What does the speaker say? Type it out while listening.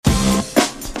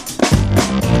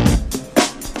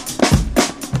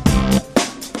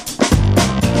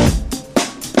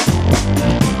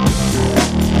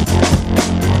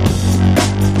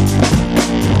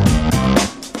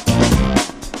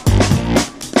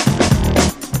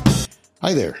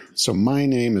Hi there. So my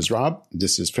name is Rob.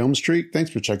 This is Film Streak.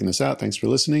 Thanks for checking us out. Thanks for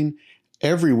listening.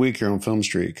 Every week here on Film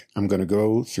Streak, I'm going to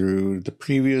go through the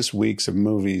previous weeks of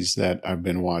movies that I've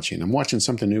been watching. I'm watching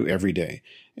something new every day.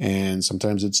 And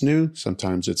sometimes it's new.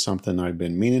 Sometimes it's something I've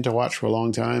been meaning to watch for a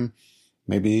long time.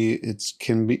 Maybe it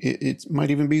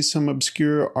might even be some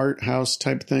obscure art house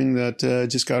type thing that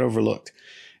just got overlooked.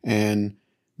 And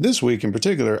this week in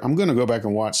particular, I'm going to go back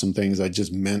and watch some things I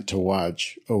just meant to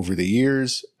watch over the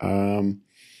years,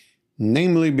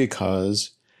 namely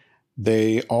because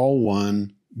they all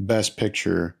won Best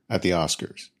Picture at the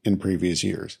Oscars in previous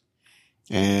years.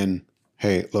 And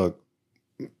hey, look,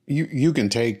 you can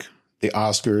take the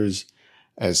Oscars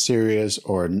as serious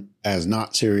or as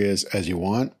not serious as you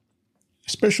want,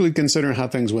 especially considering how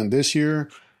things went this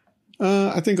year.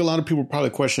 I think a lot of people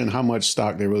probably question how much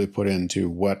stock they really put into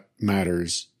what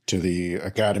matters to the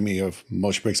Academy of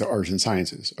Motion Picture Arts and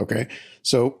Sciences. Okay.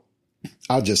 So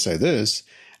I'll just say this.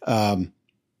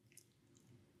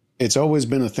 It's always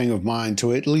been a thing of mine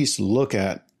to at least look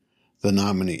at the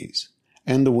nominees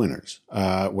and the winners,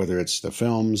 whether it's the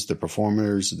films, the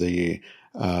performers, the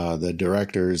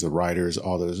directors, the writers,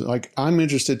 all those. Like, I'm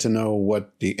interested to know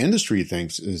what the industry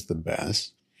thinks is the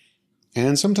best.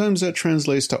 And sometimes that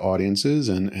translates to audiences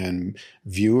and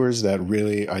viewers that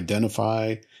really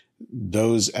identify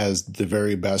those as the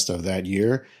very best of that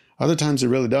year. Other times it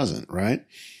really doesn't, right?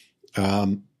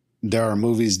 There are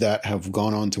movies that have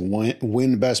gone on to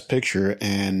win Best Picture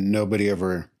and nobody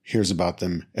ever hears about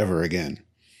them ever again.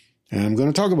 And I'm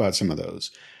going to talk about some of those.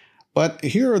 But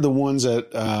here are the ones that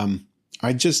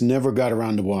I just never got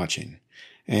around to watching.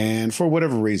 And for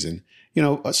whatever reason,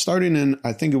 starting in,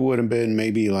 I think it would have been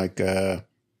maybe like, I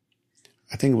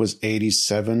think it was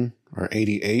 87 or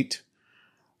 88.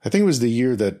 I think it was the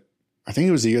year that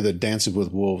Dances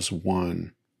with Wolves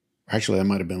won. Actually, that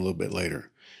might have been a little bit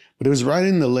later. But it was right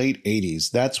in the late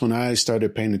 80s. That's when I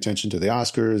started paying attention to the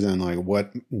Oscars and like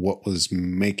what was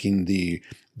making the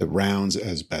rounds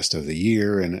as best of the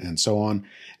year and so on.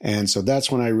 And so that's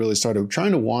when I really started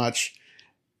trying to watch,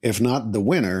 if not the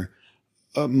winner,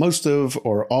 most of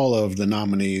or all of the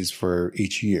nominees for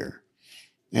each year.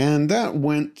 And that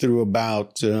went through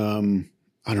about,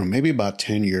 maybe about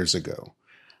 10 years ago.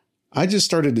 I just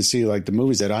started to see like the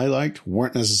movies that I liked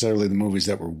weren't necessarily the movies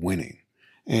that were winning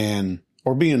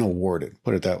or being awarded,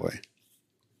 put it that way.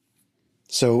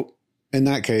 So in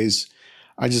that case,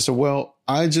 I just said, well,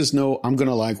 I just know I'm going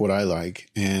to like what I like.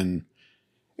 And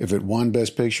if it won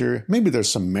Best Picture, maybe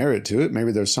there's some merit to it.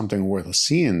 Maybe there's something worth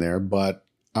seeing there, but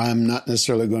I'm not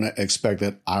necessarily going to expect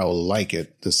that I'll like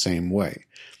it the same way.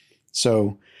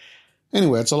 So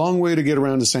anyway, it's a long way to get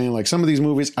around to saying like some of these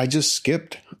movies I just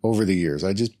skipped over the years.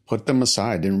 I just put them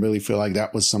aside. Didn't really feel like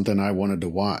that was something I wanted to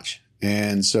watch.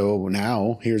 And so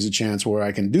now here's a chance where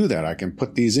I can do that. I can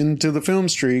put these into the Film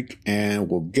Streak and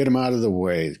we'll get them out of the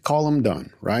way. Call them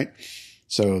done, right?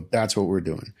 So that's what we're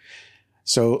doing.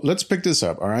 So let's pick this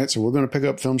up. All right. So we're going to pick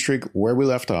up Film Streak where we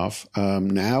left off.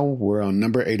 Now we're on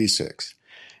number 86.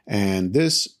 And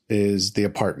this is The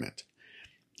Apartment.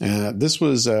 This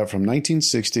was from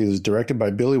 1960. It was directed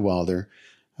by Billy Wilder.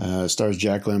 Stars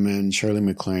Jack Lemmon, Shirley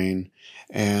MacLaine.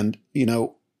 And,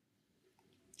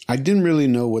 I didn't really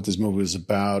know what this movie was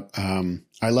about.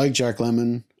 I like Jack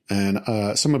Lemmon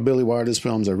and some of Billy Wilder's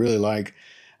films I really like.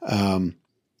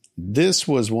 This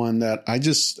was one that I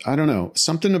don't know.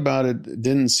 Something about it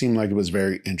didn't seem like it was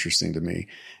very interesting to me.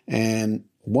 And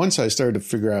once I started to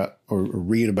figure out or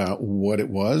read about what it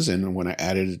was, and when I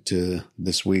added it to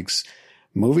this week's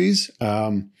movies,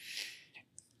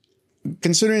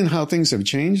 considering how things have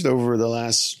changed over the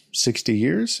last 60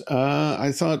 years,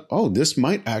 I thought, this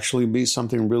might actually be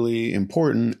something really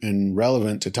important and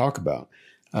relevant to talk about.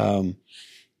 If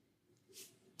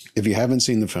you haven't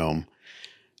seen the film,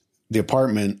 The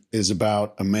Apartment is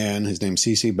about a man. His name's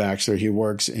C.C. Baxter. He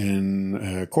works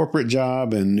in a corporate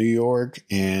job in New York,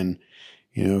 and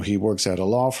he works at a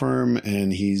law firm,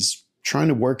 and he's trying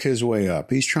to work his way up.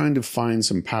 He's trying to find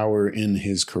some power in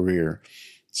his career.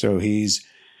 So he's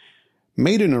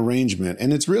made an arrangement,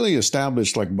 and it's really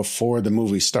established like before the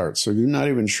movie starts. So you're not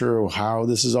even sure how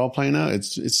this is all playing out. It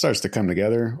starts to come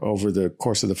together over the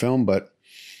course of the film, but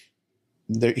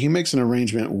he makes an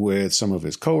arrangement with some of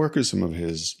his coworkers, some of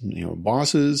his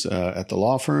bosses at the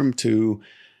law firm to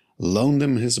loan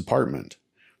them his apartment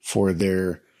for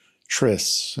their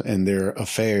trysts and their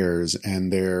affairs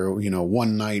and their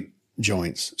one night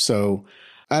joints. So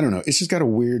I don't know. It's just got a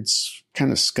weird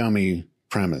kind of scummy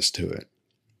premise to it.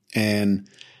 And,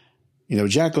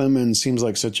 Jack Lemmon seems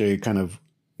like such a kind of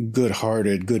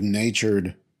good-hearted,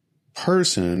 good-natured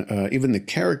person. Even the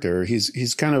character,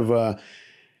 he's kind of,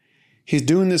 he's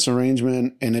doing this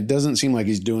arrangement, and it doesn't seem like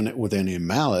he's doing it with any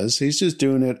malice. He's just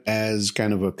doing it as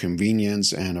kind of a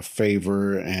convenience and a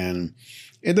favor. And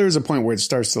there's a point where it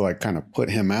starts to like kind of put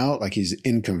him out, like he's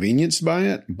inconvenienced by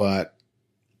it, but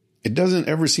it doesn't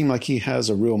ever seem like he has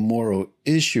a real moral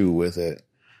issue with it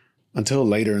until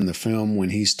later in the film, when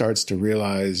he starts to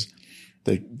realize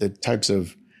the types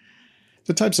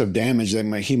of damage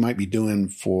that he might be doing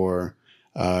for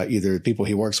either people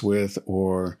he works with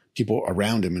or people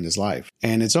around him in his life.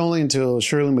 And it's only until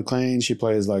Shirley MacLaine, she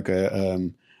plays like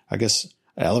I guess,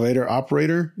 elevator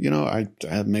operator. You know,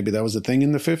 maybe that was a thing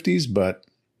in the 50s, but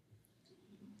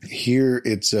here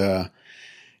it's a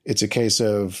case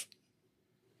of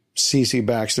CC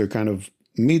Baxter kind of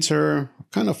meets her,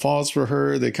 kind of falls for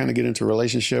her. They kind of get into a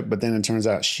relationship, but then it turns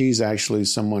out she's actually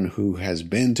someone who has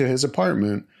been to his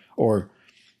apartment or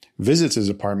visits his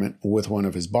apartment with one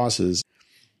of his bosses.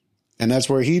 And that's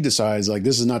where he decides, like,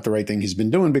 this is not the right thing he's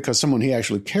been doing, because someone he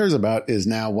actually cares about is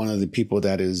now one of the people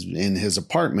that is in his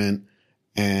apartment.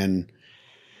 And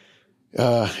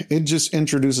it just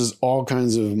introduces all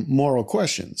kinds of moral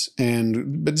questions.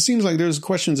 But it seems like there's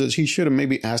questions that he should have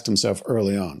maybe asked himself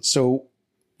early on. So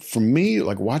for me,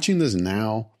 like watching this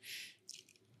now,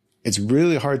 it's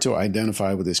really hard to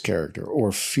identify with this character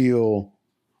or feel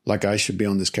like I should be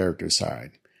on this character's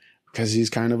side, because he's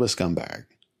kind of a scumbag.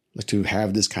 Like, to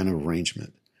have this kind of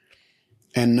arrangement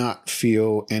and not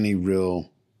feel any real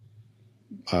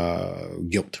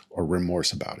guilt or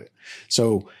remorse about it.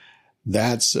 So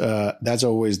that's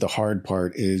always the hard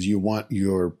part, is you want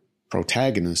your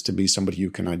protagonist to be somebody you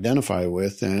can identify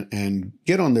with and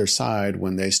get on their side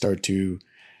when they start to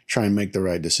try and make the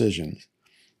right decisions.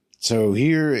 So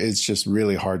here it's just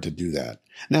really hard to do that.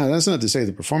 Now, that's not to say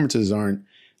the performances aren't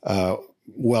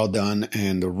well done,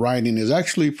 and the writing is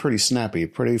actually pretty snappy,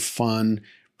 pretty fun,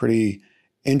 pretty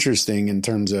interesting in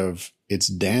terms of it's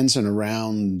dancing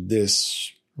around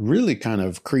this really kind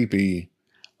of creepy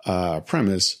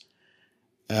premise,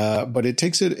 but it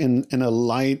takes it in a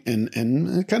light and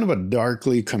kind of a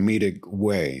darkly comedic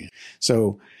way.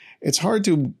 So it's hard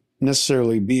to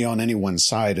necessarily be on anyone's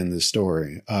side in this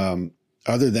story,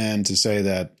 other than to say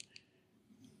that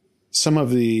some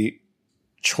of the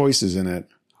choices in it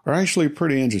are actually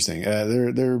pretty interesting.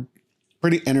 They're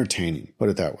pretty entertaining, put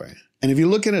it that way. And if you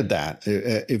look at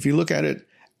it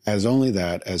as only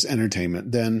that, as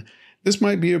entertainment, then this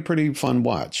might be a pretty fun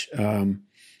watch.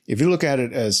 If you look at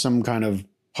it as some kind of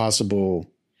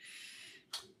possible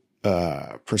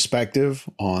perspective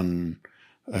on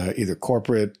either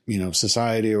corporate,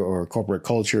 society or corporate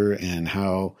culture, and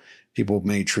how people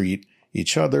may treat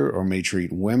each other or may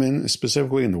treat women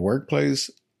specifically in the workplace,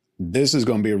 this is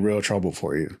going to be a real trouble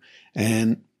for you.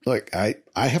 And look, I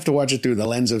have to watch it through the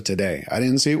lens of today. I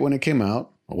didn't see it when it came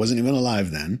out. I wasn't even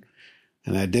alive then.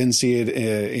 And I didn't see it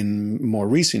in more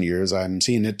recent years. I'm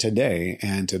seeing it today.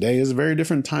 And today is a very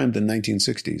different time than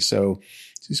 1960. So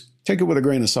just take it with a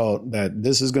grain of salt that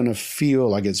this is going to feel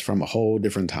like it's from a whole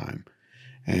different time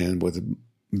and with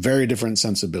very different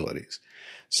sensibilities.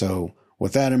 So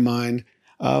with that in mind,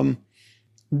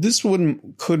 this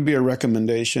could be a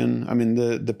recommendation. I mean,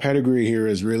 the pedigree here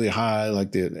is really high.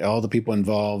 Like all the people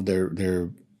involved,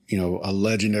 they're a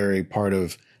legendary part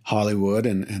of Hollywood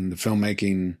and the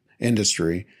filmmaking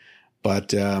industry. But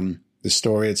the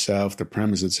story itself, the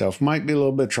premise itself, might be a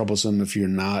little bit troublesome if you're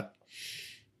not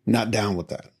down with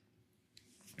that.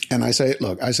 And I say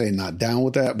not down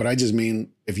with that, but I just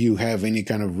mean if you have any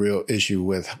kind of real issue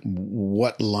with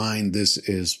what line this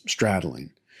is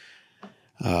straddling.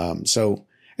 So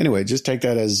anyway, just take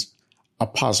that as a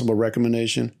possible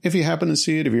recommendation. If you happen to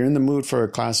see it, if you're in the mood for a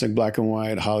classic black and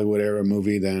white Hollywood era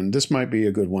movie, then this might be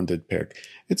a good one to pick.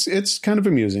 It's kind of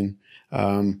amusing.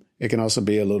 It can also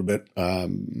be a little bit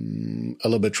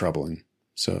troubling.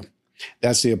 So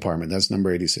that's The Apartment. That's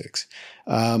number 86.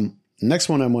 Next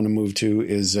one I want to move to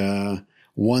is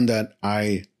one that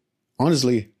I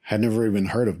honestly had never even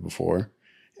heard of before.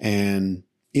 And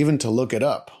even to look it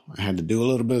up, I had to do a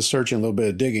little bit of searching, a little bit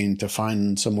of digging to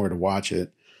find somewhere to watch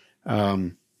it.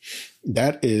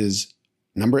 That is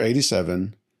number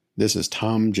 87. This is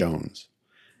Tom Jones.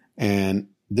 And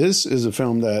this is a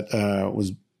film that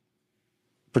was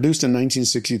produced in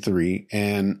 1963.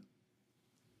 And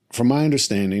from my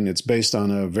understanding, it's based on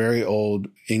a very old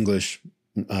English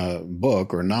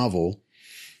book or novel.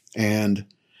 And,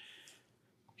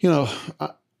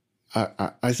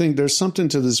 I think there's something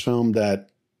to this film that,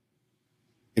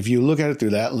 if you look at it through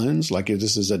that lens, like if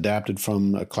this is adapted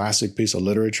from a classic piece of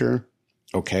literature,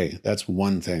 okay, that's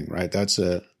one thing, right? There's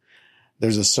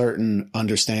a certain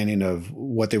understanding of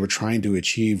what they were trying to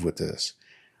achieve with this.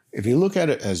 If you look at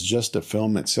it as just a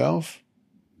film itself,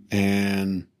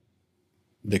 and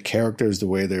the characters, the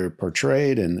way they're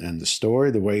portrayed, and the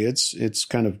story, the way it's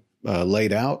kind of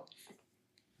laid out,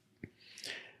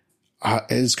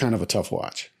 is kind of a tough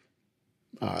watch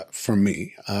for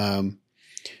me.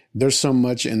 There's so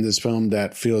much in this film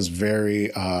that feels very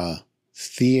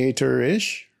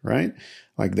theater-ish, right?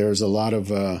 Like there's a lot of,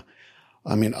 a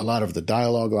lot of the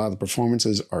dialogue, a lot of the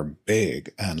performances are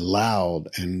big and loud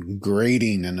and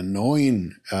grating and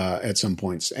annoying at some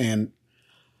points. And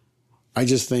I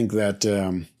just think that,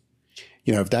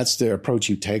 if that's the approach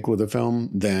you take with a film,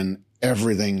 then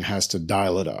everything has to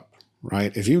dial it up,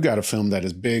 right? If you've got a film that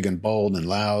is big and bold and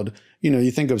loud,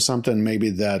 you think of something maybe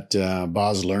that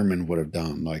Baz Luhrmann would have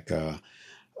done, like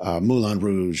Moulin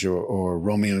Rouge or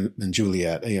Romeo and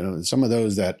Juliet, some of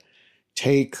those that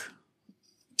take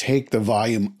the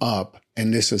volume up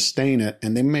and they sustain it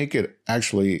and they make it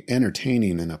actually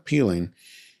entertaining and appealing.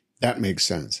 That makes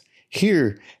sense.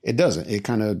 Here, it doesn't. It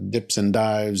kind of dips and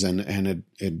dives and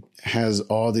it has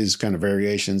all these kind of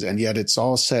variations, and yet it's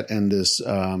all set in this,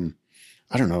 was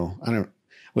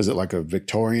it like a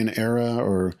Victorian era,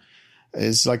 or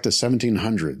it's like the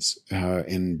 1700s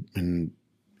in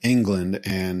England,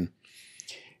 and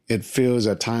it feels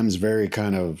at times very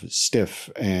kind of stiff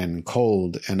and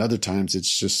cold, and other times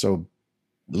it's just so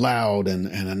loud and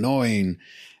annoying.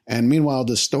 And meanwhile,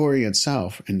 the story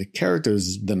itself and the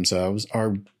characters themselves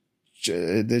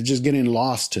they're just getting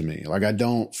lost to me. Like I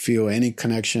don't feel any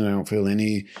connection. I don't feel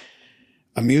any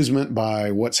amusement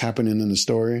by what's happening in the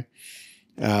story.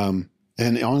 And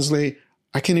honestly,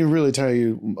 I can't even really tell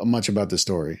you much about the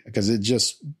story because it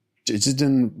just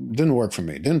didn't work for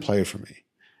me. It didn't play for me.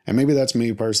 And maybe that's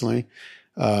me personally.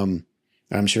 I'm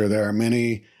sure there are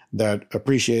many that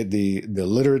appreciate the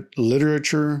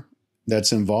literature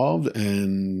that's involved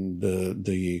and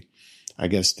the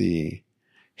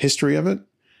history of it.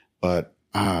 But,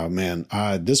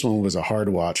 this one was a hard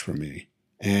watch for me.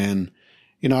 And,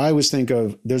 I always think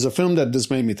there's a film that this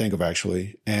made me think of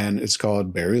actually, and it's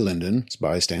called Barry Lyndon. It's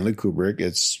by Stanley Kubrick.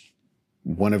 It's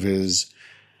one of his,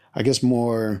 I guess,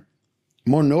 more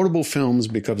notable films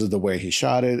because of the way he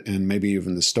shot it and maybe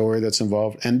even the story that's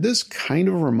involved. And this kind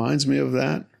of reminds me of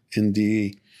that in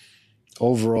the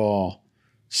overall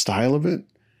style of it.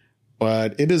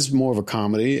 But it is more of a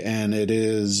comedy, and it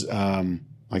is, like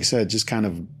I said, just kind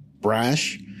of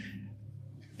brash,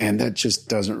 and that just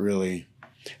doesn't really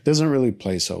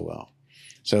play so well.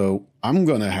 So I'm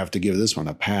going to have to give this one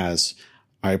a pass.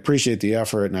 I appreciate the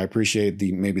effort, and I appreciate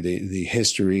the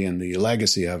history and the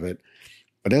legacy of it.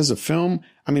 But as a film,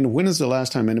 when is the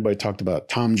last time anybody talked about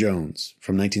Tom Jones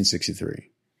from 1963?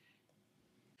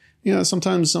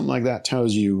 Sometimes something like that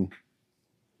tells you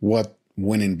what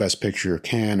winning Best Picture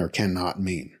can or cannot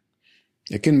mean.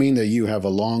 It can mean that you have a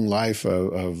long life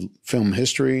of film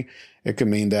history. It could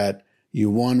mean that you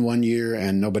won one year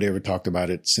and nobody ever talked about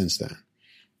it since then.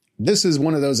 This is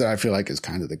one of those that I feel like is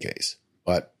kind of the case,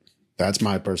 but that's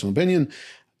my personal opinion.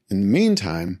 In the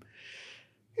meantime,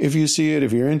 if you see it,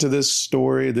 if you're into this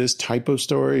story, this type of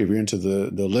story, if you're into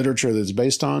the literature that's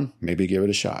based on, maybe give it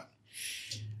a shot.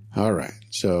 All right,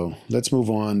 so let's move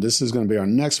on. This is going to be our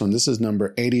next one. This is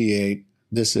number 88.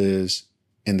 This is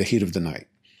In the Heat of the Night.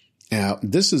 Now,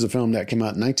 this is a film that came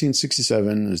out in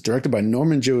 1967. It was directed by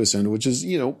Norman Jewison, which is,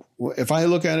 if I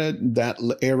look at it, that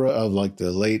era of like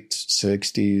the late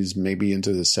 60s, maybe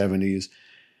into the 70s,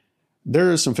 there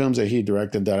are some films that he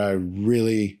directed that I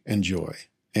really enjoy.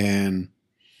 And,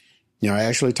 I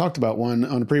actually talked about one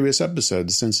on a previous episode,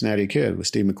 The Cincinnati Kid with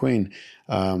Steve McQueen.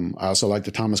 I also like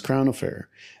The Thomas Crown Affair.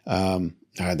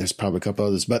 There's probably a couple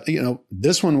others, but,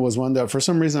 this one was one that for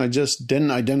some reason I just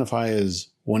didn't identify as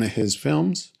one of his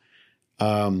films.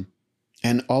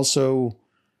 And also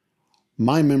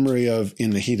my memory of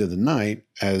In the Heat of the Night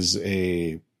as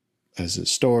a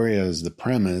story, as the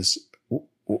premise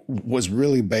was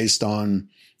really based on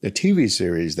the TV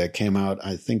series that came out,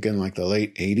 I think in like the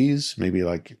late 80s, maybe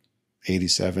like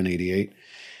 87, 88.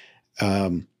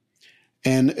 And,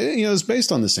 it's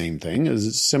based on the same thing, as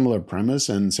a similar premise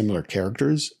and similar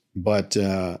characters, but,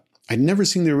 I'd never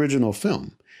seen the original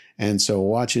film. And so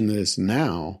watching this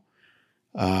now,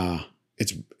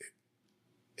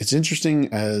 it's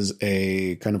interesting as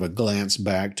a kind of a glance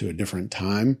back to a different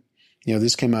time.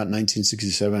 This came out in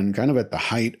 1967, kind of at the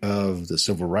height of the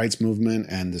civil rights movement,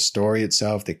 and the story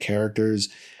itself, the characters,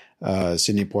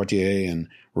 Sidney Poitier and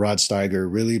Rod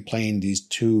Steiger really playing these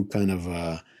two kind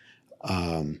of,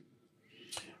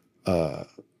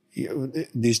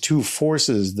 these two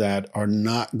forces that are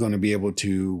not going to be able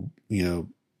to,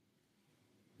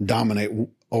 dominate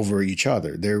over each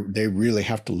other. They really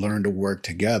have to learn to work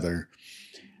together.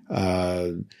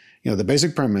 The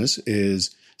basic premise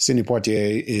is Sidney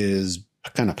Poitier is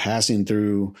kind of passing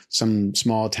through some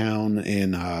small town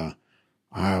in,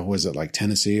 was it like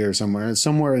Tennessee or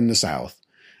somewhere in the South.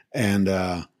 And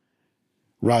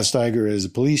Rod Steiger is a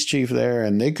police chief there,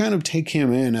 and they kind of take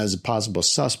him in as a possible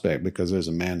suspect because there's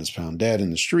a man that's found dead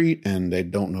in the street, and they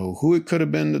don't know who it could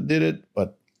have been that did it,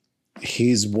 but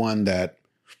he's one that,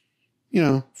 you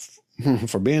know,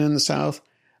 for being in the South,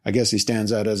 I guess he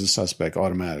stands out as a suspect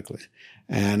automatically.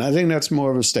 And I think that's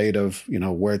more of a state of, you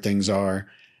know, where things are,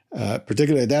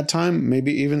 particularly at that time,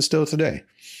 maybe even still today.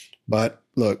 But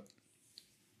look,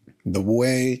 the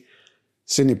way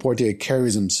Sidney Poitier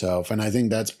carries himself, and I think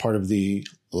that's part of the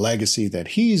legacy that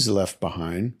he's left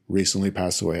behind, recently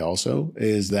passed away also,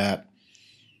 is that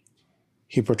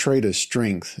he portrayed a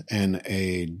strength and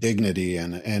a dignity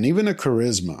and even a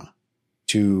charisma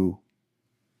to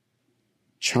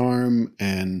charm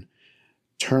and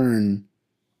turn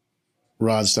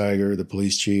Rod Steiger, the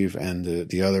police chief, and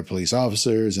the other police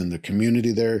officers and the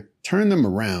community there, turn them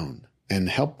around and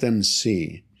help them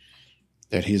see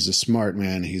that he's a smart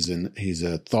man, he's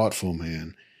a thoughtful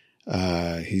man,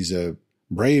 he's a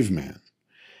brave man.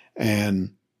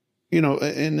 And, you know,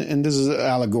 and this is an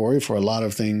allegory for a lot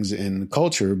of things in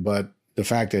culture, but the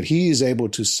fact that he is able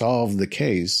to solve the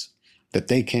case that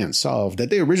they can't solve, that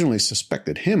they originally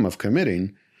suspected him of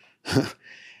committing,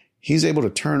 he's able to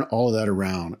turn all of that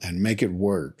around and make it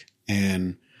work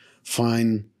and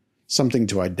find something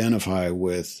to identify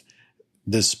with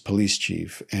this police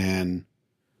chief and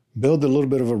build a little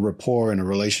bit of a rapport and a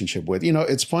relationship with. You know,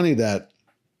 it's funny that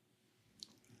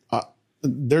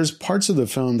there's parts of the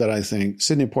film that I think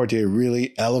Sidney Poitier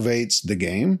really elevates the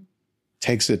game,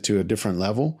 takes it to a different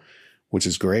level, which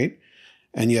is great.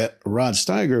 And yet Rod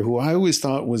Steiger, who I always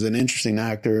thought was an interesting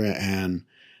actor and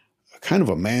kind of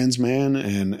a man's man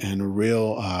and a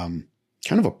real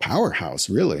kind of a powerhouse,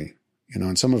 really, you know,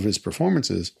 in some of his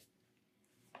performances,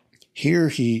 here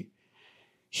he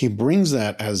brings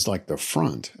that as like the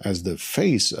front, as the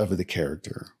face of the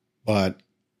character. But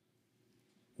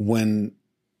when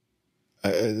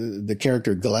the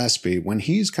character Gillespie, when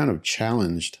he's kind of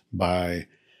challenged by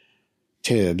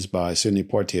Tibbs, by Sidney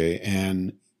Poitier,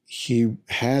 and he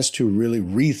has to really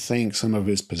rethink some of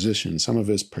his positions, some of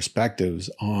his perspectives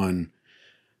on,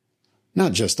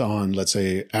 not just on, let's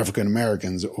say, African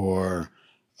Americans or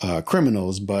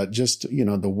criminals, but just, you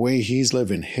know, the way he's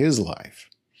living his life.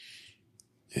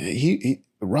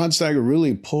 Rod Steiger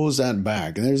really pulls that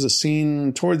back. And there's a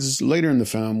scene towards later in the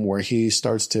film where he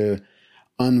starts to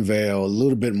unveil a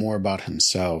little bit more about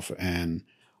himself and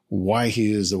why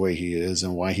he is the way he is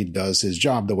and why he does his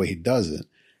job the way he does it.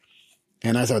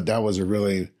 And I thought that was a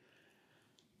really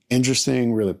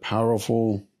interesting, really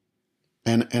powerful,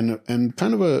 and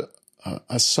kind of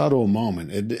a subtle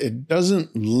moment. It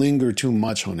doesn't linger too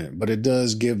much on it, but it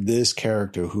does give this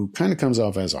character, who kind of comes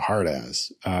off as a hard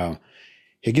ass,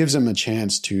 it gives him a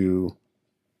chance to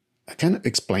kind of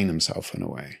explain himself in a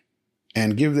way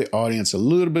and give the audience a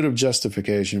little bit of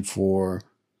justification for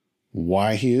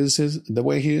why he is the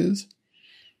way he is,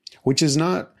 which is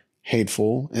not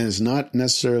hateful and is not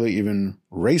necessarily even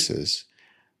racist,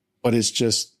 but it's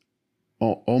just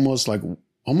almost like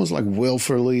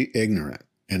willfully ignorant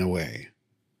in a way.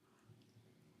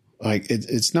 Like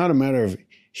it's not a matter of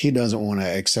he doesn't want to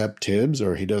accept Tibbs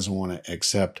or he doesn't want to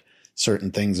accept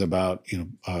certain things about, you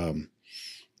know,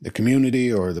 the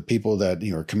community or the people that,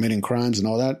 you know, are committing crimes and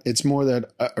all that. It's more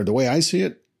that, or the way I see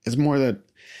it, it's more that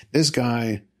this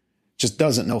guy just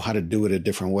doesn't know how to do it a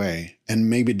different way and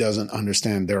maybe doesn't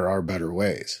understand there are better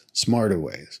ways, smarter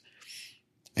ways.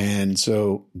 And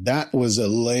so that was a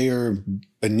layer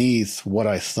beneath what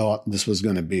I thought this was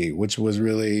going to be, which was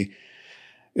really,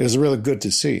 it was really good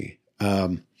to see.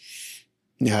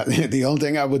 Yeah, the only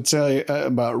thing I would tell you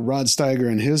about Rod Steiger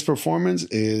and his performance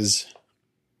is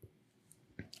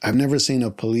I've never seen a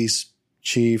police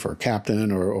chief or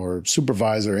captain or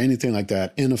supervisor or anything like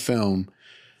that in a film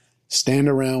stand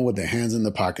around with their hands in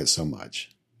the pocket so much.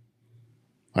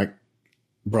 Like,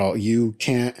 bro, you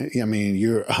can't, I mean,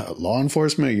 you're law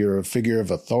enforcement, you're a figure of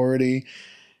authority.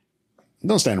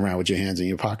 Don't stand around with your hands in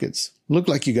your pockets. Look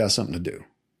like you got something to do.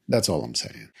 That's all I'm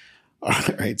saying. All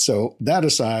right. So that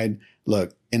aside,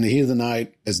 look, In the Heat of the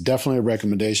Night is definitely a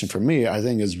recommendation for me. I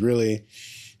think is really,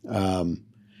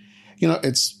 you know,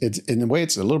 it's in a way,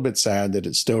 it's a little bit sad that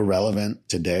it's still relevant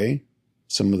today,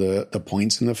 some of the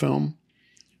points in the film.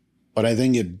 But I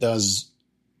think it does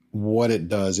what it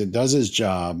does. It does its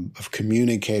job of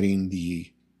communicating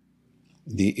the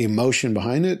emotion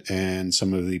behind it and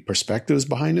some of the perspectives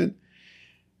behind it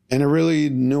in a really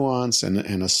nuanced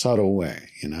and a subtle way.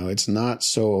 You know, it's not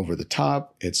so over the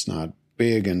top. It's not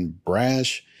big and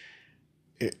brash.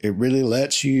 It really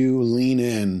lets you lean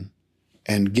in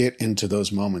and get into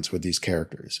those moments with these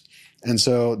characters. And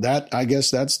so that, I guess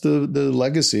that's the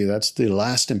legacy. That's the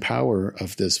lasting power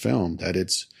of this film, that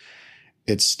it's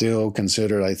still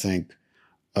considered, I think,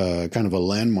 kind of a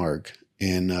landmark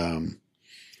in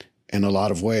a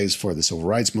lot of ways for the civil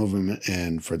rights movement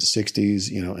and for the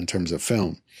 60s, in terms of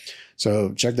film.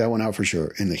 So check that one out for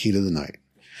sure, In the Heat of the Night.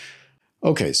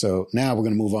 Okay, so now we're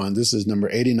going to move on. This is number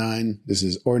 89. This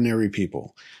is Ordinary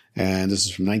People. And this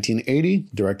is from 1980,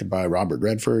 directed by Robert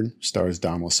Redford, stars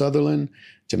Donald Sutherland,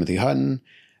 Timothy Hutton,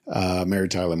 Mary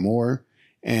Tyler Moore.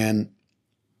 And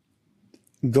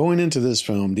going into this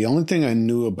film, the only thing I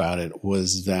knew about it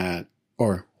was that,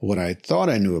 or what I thought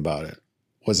I knew about it,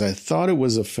 was I thought it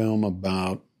was a film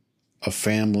about a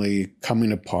family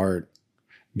coming apart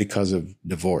because of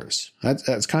divorce.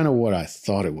 That's kind of what I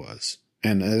thought it was.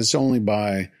 And it's only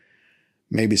by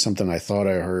maybe something I thought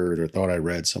I heard or thought I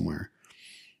read somewhere.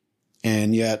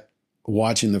 And yet,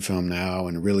 watching the film now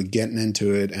and really getting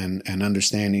into it and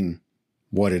understanding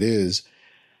what it is,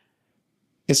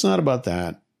 it's not about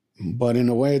that, but in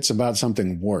a way, it's about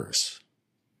something worse,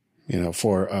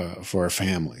 for a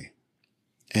family.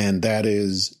 And that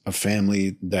is a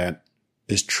family that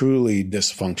is truly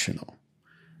dysfunctional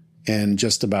in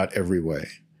just about every way.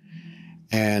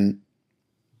 And,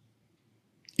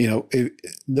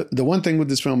 the one thing with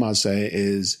this film I'll say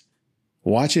is,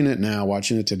 watching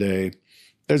it today,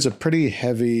 there's a pretty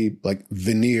heavy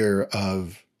veneer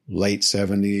of late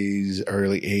 70s,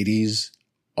 early 80s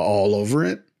all over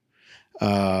it.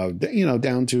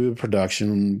 Down to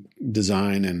production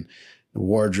design and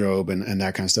wardrobe and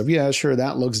that kind of stuff. Yeah, sure,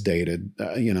 that looks dated.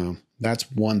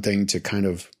 That's one thing to kind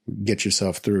of get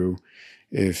yourself through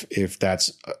if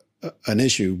that's an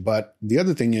issue. But the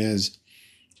other thing is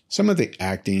some of the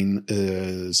acting,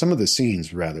 some of the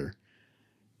scenes rather,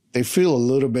 they feel a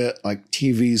little bit like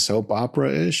TV soap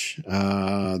opera-ish,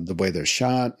 the way they're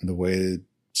shot, the way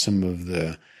some of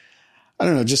the,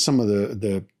 just some of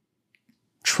the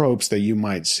tropes that you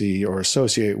might see or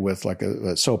associate with like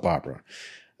a soap opera.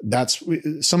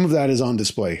 Some of that is on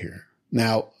display here.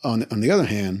 Now, on the other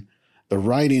hand, the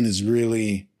writing is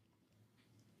really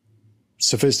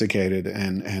sophisticated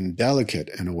and delicate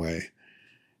in a way.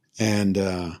 And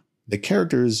the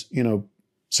characters,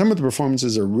 some of the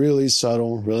performances are really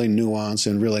subtle, really nuanced,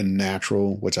 and really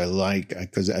natural, which I like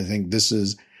because I think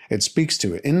it speaks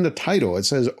to it. In the title, it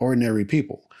says Ordinary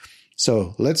People.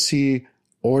 So let's see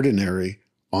ordinary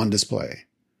on display.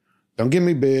 Don't get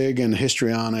me big and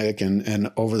histrionic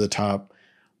and over the top.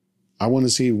 I want to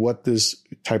see what this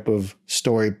type of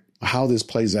story, how this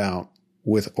plays out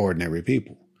with ordinary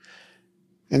people.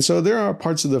 And so there are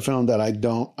parts of the film that I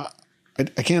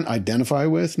can't identify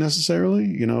with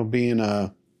necessarily,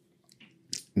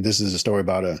 this is a story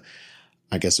about a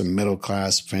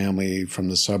middle-class family from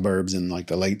the suburbs in like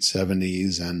the late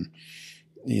 70s. And,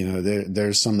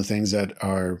 there's some of the things that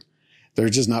they're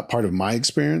just not part of my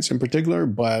experience in particular,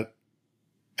 but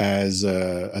as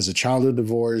a child of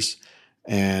divorce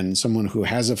and someone who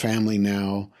has a family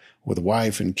now with a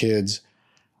wife and kids,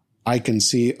 I can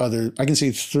see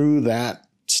through that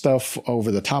stuff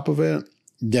over the top of it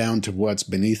down to what's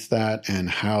beneath that and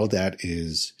how that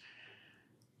is.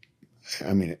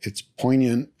 I mean, it's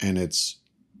poignant and it's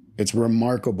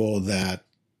remarkable that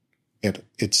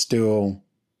it still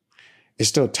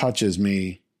touches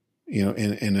me, in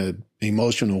an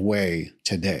emotional way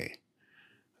today.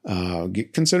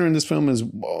 Considering this film is,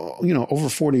 over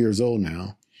 40 years old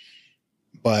now,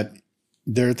 but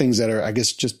there are things that are, I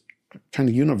guess, just kind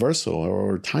of universal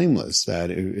or timeless,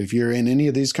 that if you're in any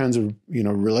of these kinds of,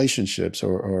 relationships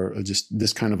or just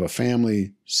this kind of a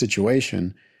family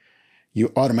situation,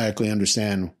 you automatically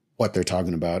understand what they're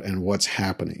talking about and what's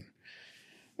happening.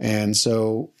 And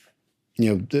so,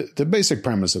 the basic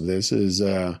premise of this is,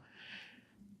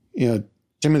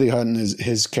 Timothy Hutton is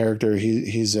his character.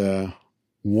 He's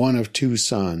one of two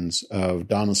sons of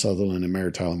Donald Sutherland and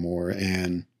Mary Tyler Moore,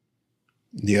 and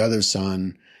the other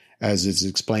son, as is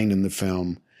explained in the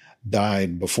film,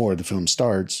 died before the film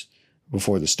starts,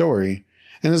 before the story.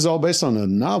 And this is all based on a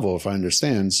novel, if I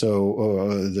understand.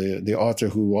 So the author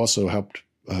who also helped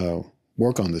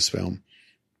work on this film.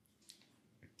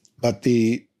 But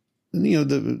the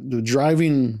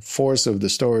driving force of the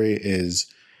story is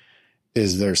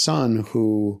their son,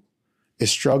 who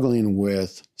is struggling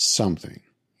with something.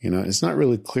 It's not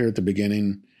really clear at the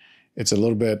beginning. It's a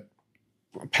little bit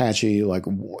patchy. Like,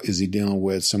 is he dealing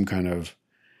with some kind of,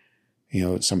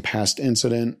 some past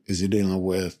incident? Is he dealing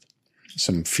with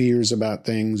some fears about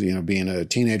things, being a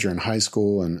teenager in high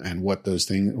school and what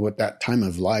that time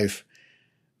of life,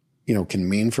 can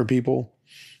mean for people,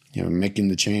 making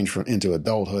the change into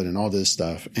adulthood and all this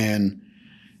stuff. And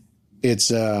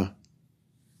it's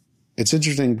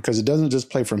interesting because it doesn't just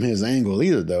play from his angle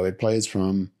either, though. It plays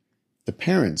from the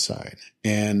parent side.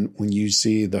 And when you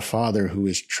see the father who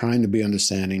is trying to be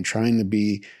understanding, trying to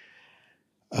be,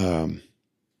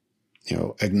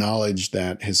 acknowledge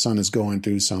that his son is going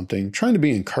through something, trying to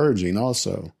be encouraging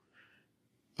also,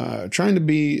 trying to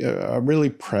be a really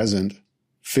present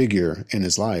figure in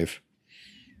his life.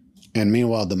 And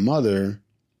meanwhile, the mother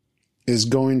is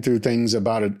going through things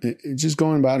about it, just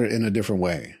going about it in a different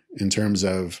way in terms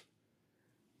of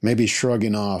maybe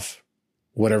shrugging off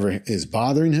whatever is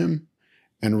bothering him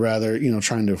and rather,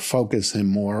 trying to focus him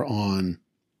more on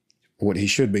what he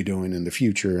should be doing in the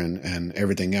future and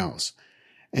everything else.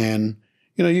 And,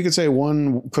 you could say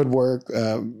one could work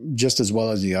just as well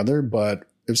as the other, but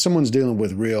if someone's dealing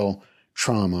with real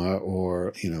trauma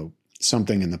or,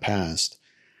 something in the past,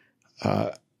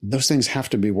 those things have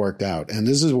to be worked out. And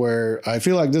this is where I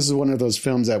feel like this is one of those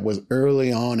films that was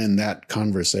early on in that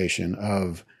conversation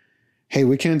of, hey,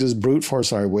 we can't just brute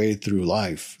force our way through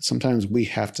life. Sometimes we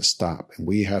have to stop and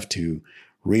we have to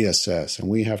reassess and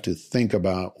we have to think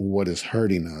about what is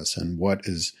hurting us and what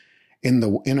is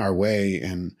in our way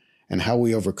and how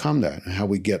we overcome that and how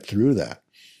we get through that.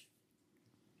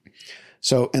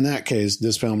 So in that case,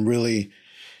 this film really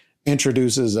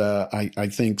introduces, I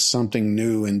think, something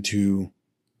new into,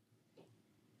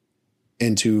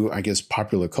 I guess,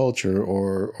 popular culture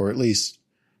or at least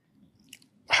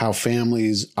how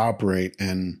families operate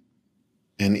and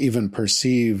even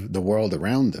perceive the world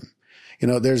around them.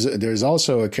 There's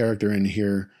also a character in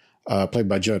here played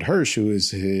by Judd Hirsch, who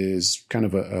is his kind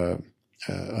of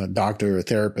a doctor, a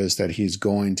therapist that he's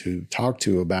going to talk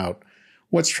to about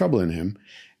what's troubling him.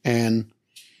 And,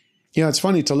 it's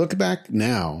funny to look back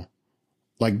now,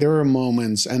 like there are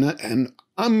moments and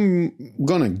I'm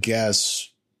going to guess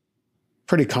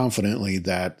pretty confidently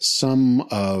that some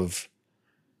of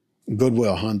Good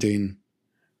Will Hunting,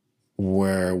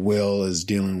 where Will is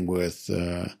dealing with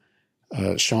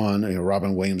Sean,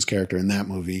 Robin Williams' character in that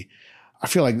movie, I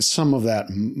feel like some of that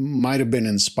might have been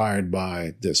inspired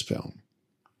by this film,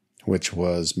 which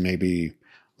was maybe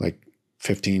like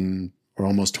 15 or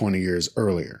almost 20 years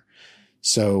earlier.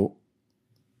 So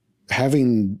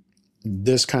having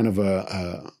this kind of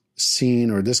a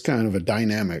scene or this kind of a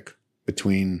dynamic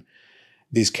between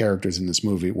these characters in this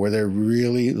movie where they're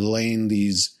really laying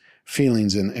these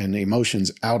feelings and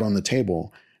emotions out on the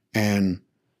table. And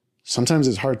sometimes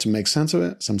it's hard to make sense of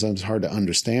it. Sometimes it's hard to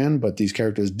understand, but these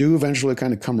characters do eventually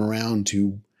kind of come around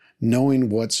to knowing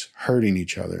what's hurting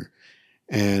each other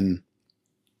and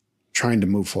trying to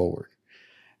move forward.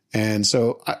 And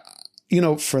so,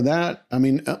 for that,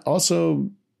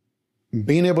 also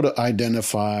being able to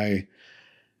identify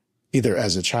either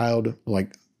as a child,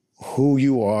 like who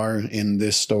you are in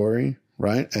this story,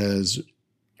 right? As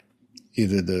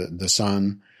either the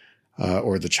son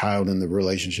or the child in the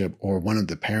relationship or one of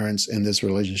the parents in this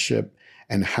relationship,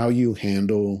 and how you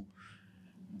handle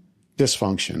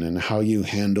dysfunction and how you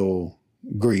handle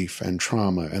grief and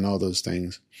trauma and all those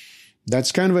things.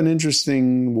 That's kind of an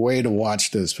interesting way to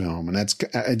watch this film. And I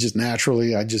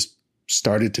just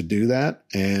started to do that.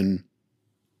 And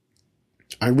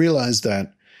I realized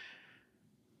that,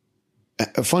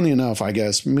 funny enough, I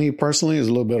guess, me personally is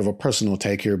a little bit of a personal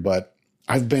take here, but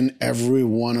I've been every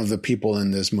one of the people in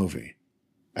this movie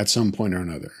at some point or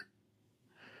another.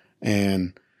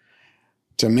 And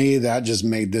to me, that just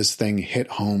made this thing hit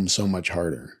home so much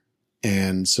harder.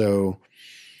 And so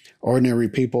Ordinary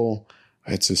People,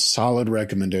 it's a solid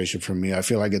recommendation from me. I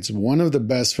feel like it's one of the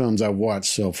best films I've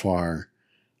watched so far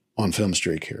on Film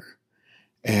Streak here.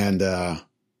 And,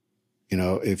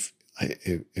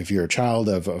 if you're a child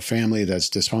of a family that's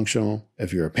dysfunctional,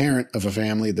 if you're a parent of a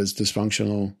family that's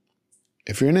dysfunctional,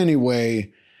 if you're in any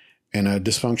way in a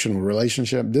dysfunctional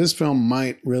relationship, this film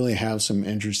might really have some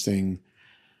interesting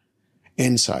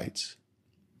insights,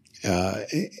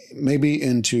 maybe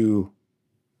into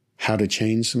how to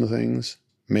change some things,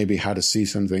 maybe how to see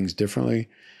some things differently,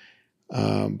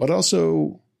 but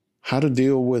also how to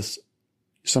deal with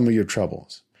some of your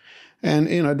troubles. And,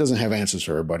 it doesn't have answers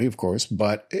for everybody, of course,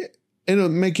 but it'll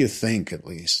make you think at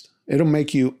least. It'll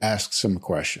make you ask some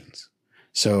questions.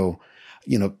 So,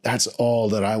 that's all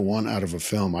that I want out of a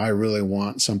film. I really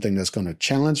want something that's going to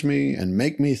challenge me and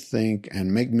make me think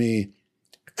and make me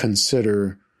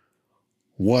consider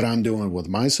what I'm doing with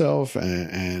myself.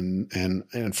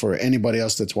 And for anybody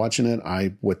else that's watching it,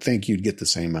 I would think you'd get the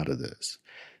same out of this.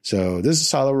 So this is a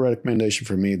solid recommendation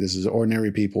for me. This is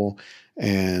Ordinary People,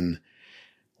 and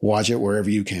watch it wherever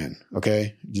you can.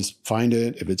 Okay. Just find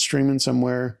it. If it's streaming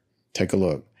somewhere, take a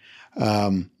look.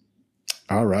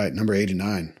 All right. Number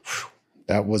 89. Whew.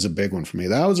 That was a big one for me.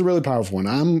 That was a really powerful one.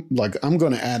 I'm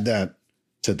going to add that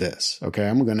to this. Okay.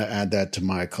 I'm going to add that to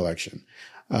my collection,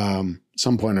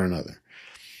 some point or another.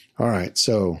 All right.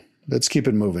 So let's keep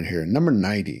it moving here. Number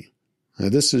 90. Now,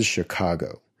 this is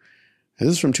Chicago. This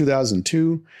is from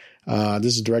 2002.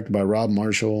 This is directed by Rob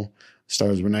Marshall.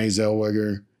 Stars Renee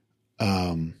Zellweger.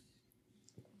 Who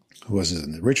was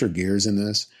it? Richard Gere's in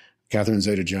this. Catherine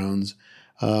Zeta-Jones.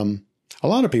 A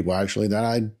lot of people actually that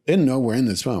I didn't know were in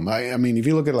this film. I mean, if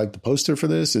you look at like the poster for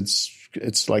this,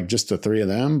 it's like just the three of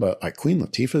them, but like Queen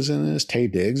Latifah's in this,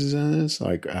 Taye Diggs is in this,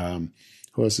 like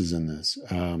who else is in this?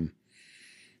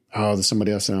 There's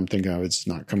somebody else that I'm thinking of. It's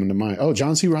not coming to mind. Oh,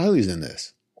 John C. Reilly's in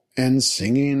this, and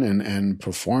singing and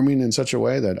performing in such a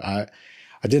way that I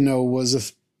didn't know was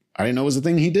a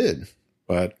thing he did,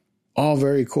 but all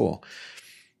very cool.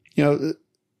 You know,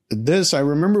 this, I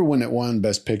remember when it won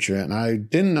Best Picture, and I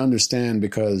didn't understand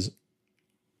because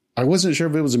I wasn't sure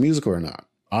if it was a musical or not,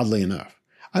 oddly enough.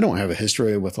 I don't have a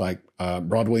history with like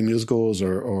Broadway musicals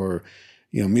or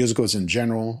musicals in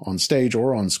general on stage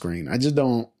or on screen. I just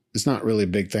don't, it's not really a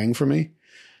big thing for me.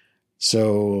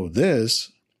 So this,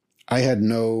 I had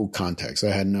no context.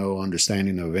 I had no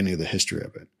understanding of any of the history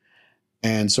of it.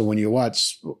 And so when you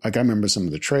watch, like I remember some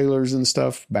of the trailers and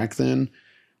stuff back then,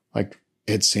 like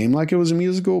it seemed like it was a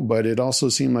musical, but it also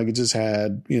seemed like it just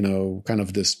had, kind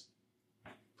of this,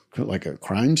 like a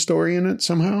crime story in it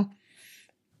somehow.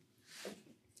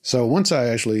 So once I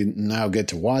actually now get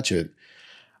to watch it,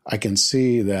 I can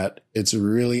see that it's a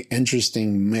really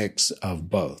interesting mix of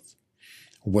both,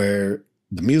 where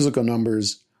the musical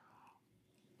numbers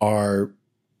are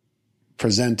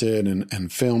presented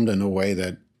and filmed in a way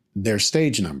that they're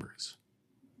stage numbers.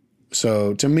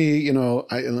 So to me,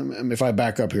 if I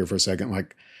back up here for a second,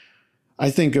 like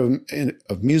I think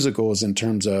of musicals in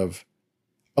terms of,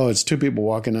 it's two people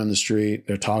walking down the street,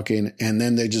 they're talking, and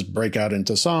then they just break out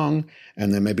into song,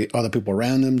 and then maybe other people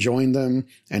around them join them,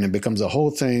 and it becomes a whole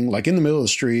thing, like in the middle of the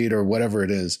street or whatever it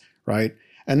is, right?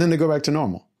 And then they go back to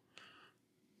normal.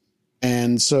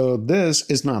 And so this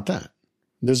is not that.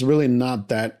 There's really not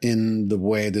that in the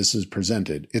way this is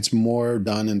presented. It's more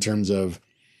done in terms of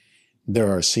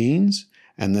there are scenes,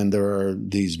 and then there are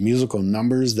these musical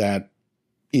numbers that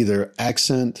either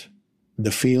accent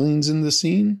the feelings in the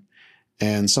scene,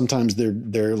 and sometimes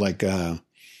they're like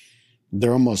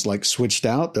they're almost like switched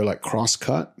out. They're like cross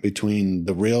cut between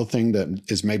the real thing that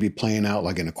is maybe playing out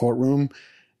like in a courtroom,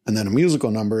 and then a musical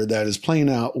number that is playing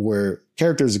out where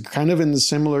characters are kind of in the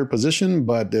similar position,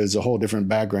 but there's a whole different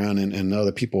background and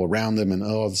other people around them and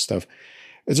all this stuff.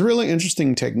 It's a really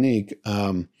interesting technique.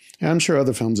 And I'm sure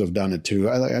other films have done it too.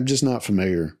 I'm just not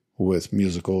familiar with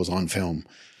musicals on film,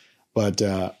 but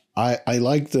I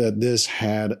like that this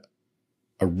had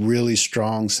a really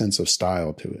strong sense of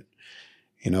style to it.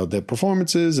 The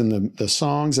performances and the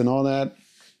songs and all that.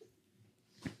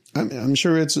 I'm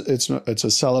sure it's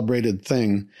a celebrated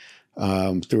thing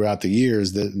throughout the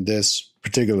years, this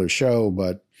particular show,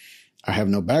 but I have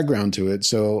no background to it.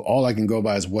 So all I can go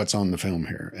by is what's on the film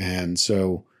here. And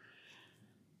so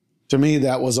to me,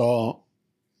 that was all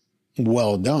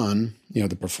well done.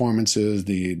 The performances,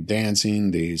 the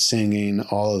dancing, the singing,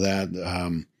 all of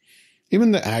that.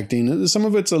 Even the acting, some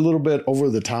of it's a little bit over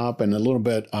the top and a little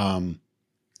bit kind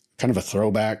of a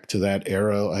throwback to that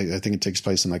era. I think it takes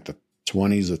place in like the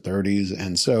 20s or 30s.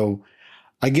 And so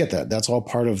I get that. That's all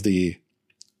part of the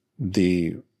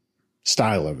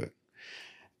style of it.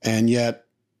 And yet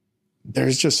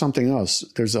there's just something else.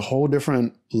 There's a whole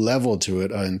different level to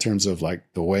it in terms of like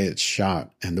the way it's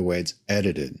shot and the way it's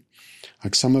edited.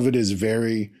 Like some of it is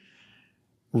very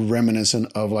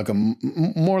reminiscent of like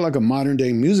more like a modern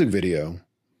day music video.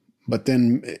 But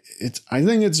then I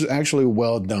think it's actually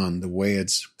well done the way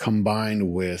it's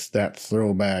combined with that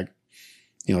throwback,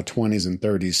 20s and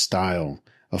 30s style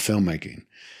of filmmaking.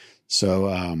 So,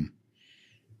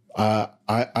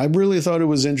 I really thought it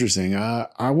was interesting.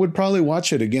 I would probably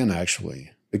watch it again,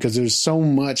 actually, because there's so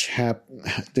much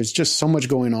there's just so much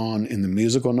going on in the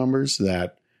musical numbers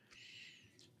that,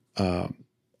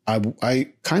 I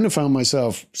kind of found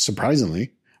myself,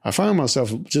 surprisingly, I found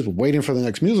myself just waiting for the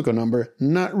next musical number,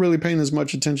 not really paying as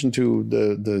much attention to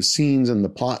the scenes and the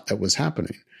plot that was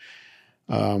happening,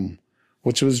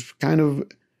 which was kind of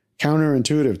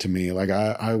counterintuitive to me. Like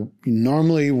I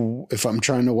normally, if I'm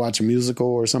trying to watch a musical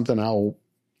or something, I'll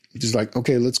just like,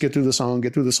 okay, let's get through the song.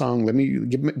 Let me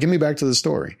get me back to the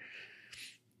story.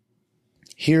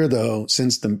 Here, though,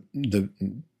 since the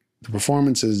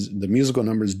performances, the musical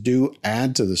numbers do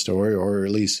add to the story, or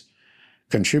at least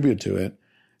contribute to it,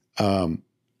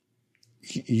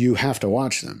 you have to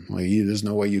watch them. Like there's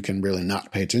no way you can really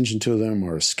not pay attention to them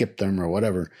or skip them or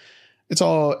whatever. it's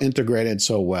all integrated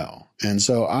so well. And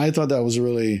so I thought that was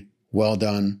really well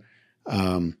done.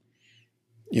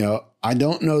 I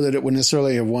don't know that it would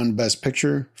necessarily have won Best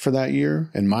Picture for that year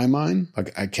in my mind.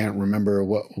 Like, I can't remember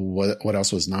what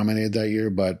else was nominated that year,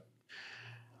 but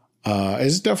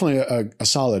it's definitely a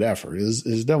solid effort.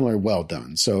 It's definitely well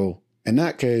done. So in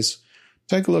that case,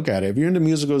 take a look at it. If you're into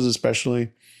musicals,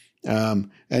 especially, and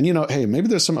hey, maybe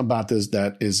there's something about this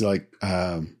that is like,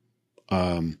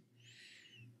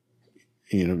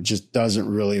 just doesn't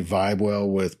really vibe well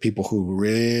with people who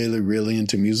really, really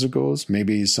into musicals.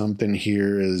 Maybe something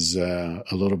here is a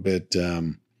little bit,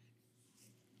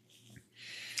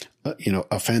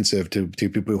 offensive to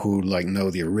people who like know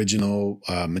the original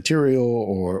material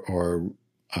or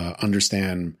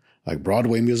understand like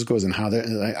Broadway musicals and how they.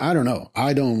 I don't know.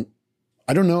 I don't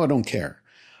know. I don't care.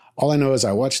 All I know is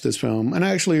I watched this film and I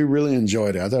actually really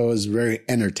enjoyed it. I thought it was very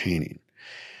entertaining,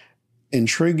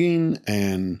 intriguing,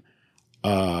 and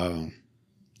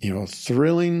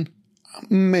thrilling,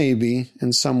 maybe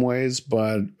in some ways,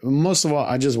 but most of all,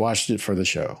 I just watched it for the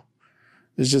show.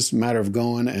 It's just a matter of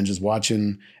going and just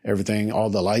watching everything, all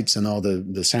the lights and all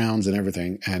the sounds and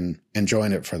everything, and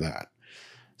enjoying it for that.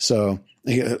 So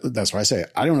that's why I say,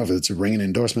 I don't know if it's a ringing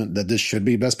endorsement that this should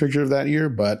be Best Picture of that year,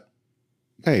 but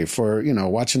hey, for,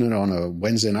 watching it on a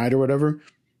Wednesday night or whatever,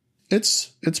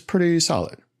 it's pretty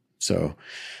solid. So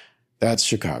that's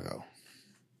Chicago.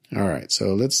 All right,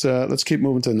 so let's keep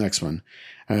moving to the next one.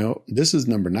 This is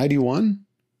number 91.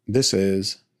 This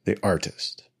is The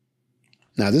Artist.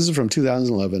 Now, this is from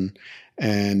 2011,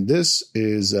 and this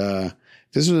is an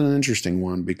interesting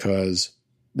one because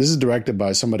this is directed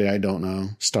by somebody I don't know,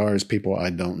 stars people I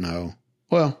don't know.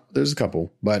 Well, there's a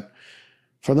couple, but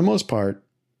for the most part,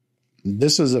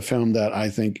 this is a film that I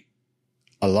think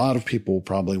a lot of people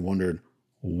probably wondered,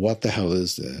 what the hell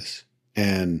is this?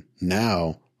 And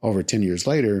now, over 10 years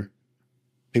later,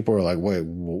 people are like, wait,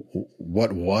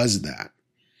 what was that?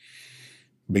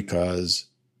 Because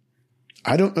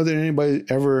I don't know that anybody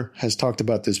ever has talked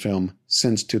about this film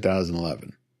since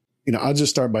 2011. I'll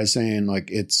just start by saying, like,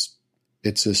 it's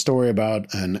a story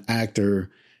about an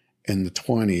actor in the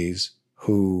 20s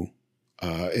who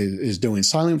is doing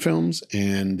silent films,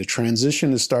 and the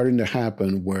transition is starting to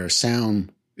happen where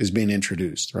sound is being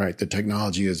introduced, right? The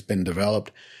technology has been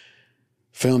developed.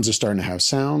 Films are starting to have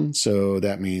sound, so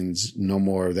that means no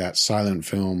more of that silent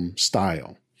film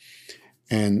style.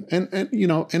 And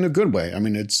in a good way. I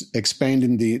mean, it's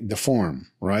expanding the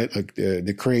form, right? Like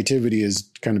the creativity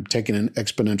is kind of taking an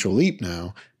exponential leap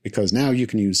now, because now you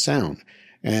can use sound.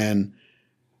 And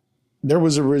there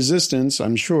was a resistance,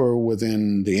 I'm sure,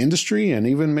 within the industry and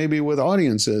even maybe with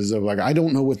audiences of like, I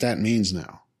don't know what that means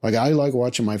now. Like, I like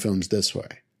watching my films this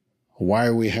way. Why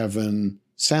are we having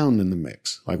sound in the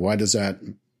mix? Like, how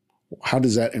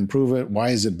does that improve it? Why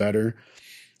is it better?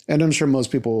 And I'm sure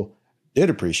most people did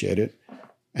appreciate it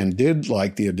and did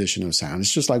like the addition of sound.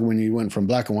 It's just like when you went from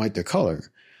black and white to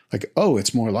color, like, oh,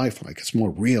 it's more lifelike. It's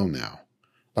more real now.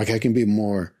 Like, I can be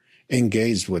more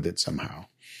engaged with it somehow.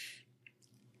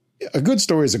 A good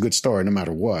story is a good story, no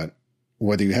matter what,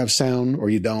 whether you have sound or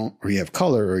you don't, or you have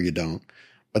color or you don't.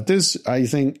 But this, I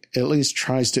think, at least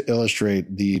tries to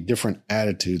illustrate the different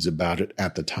attitudes about it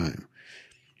at the time.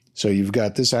 So you've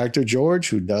got this actor, George,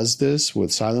 who does this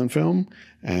with silent film,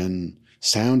 and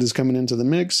sound is coming into the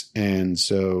mix. And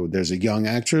so there's a young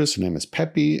actress, her name is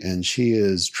Peppy, and she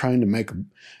is trying to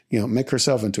make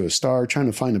herself into a star, trying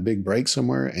to find a big break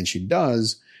somewhere. And she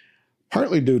does,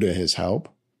 partly due to his help.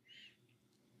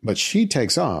 But she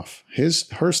takes off.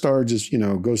 Her star just,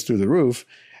 goes through the roof,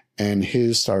 and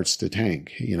his starts to tank.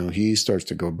 He starts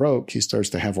to go broke. He starts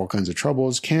to have all kinds of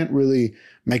troubles, can't really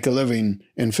make a living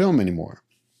in film anymore.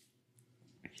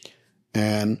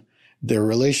 And their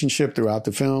relationship throughout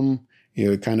the film,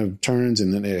 it kind of turns,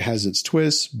 and then it has its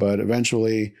twists, but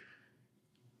eventually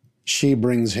she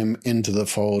brings him into the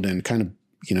fold and kind of,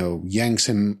 yanks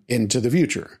him into the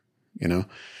future,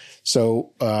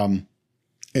 So,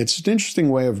 it's an interesting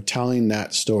way of telling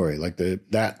that story, like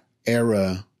that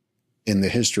era in the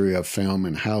history of film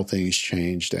and how things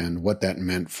changed and what that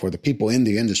meant for the people in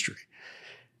the industry.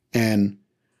 And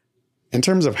in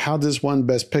terms of how this won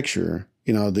Best Picture,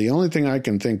 the only thing I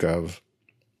can think of,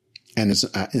 and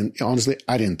honestly,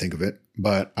 I didn't think of it,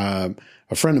 but a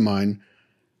friend of mine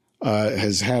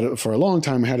has had, for a long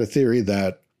time, had a theory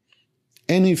that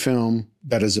any film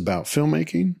that is about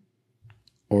filmmaking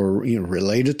or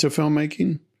related to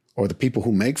filmmaking or the people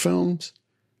who make films,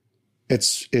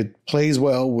 it plays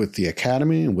well with the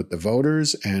Academy and with the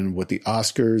voters and with the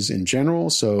Oscars in general.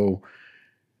 So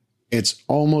it's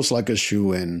almost like a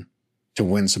shoo-in to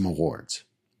win some awards.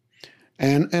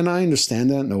 And I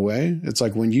understand that in a way. It's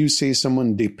like when you see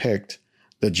someone depict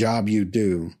the job you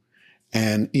do,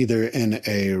 and either in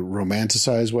a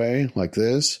romanticized way like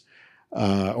this,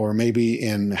 or maybe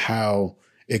in how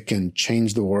it can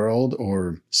change the world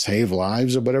or save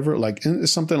lives or whatever, like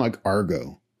it's something like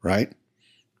Argo, right?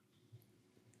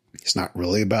 It's not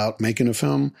really about making a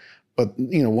film, but,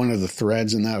 you know, one of the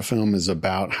threads in that film is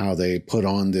about how they put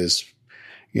on this,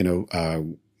 you know,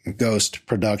 ghost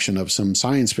production of some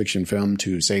science fiction film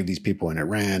to save these people in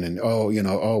Iran. And,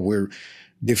 we're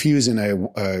diffusing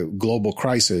a global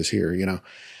crisis here, you know.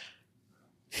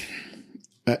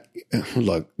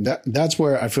 Look, that's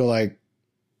where I feel like,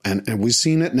 and we've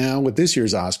seen it now with this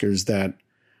year's Oscars, that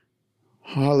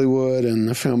Hollywood and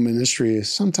the film industry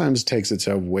sometimes takes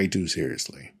itself way too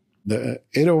seriously. It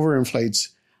overinflates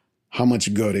how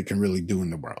much good it can really do in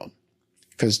the world.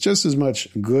 Because just as much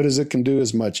good as it can do,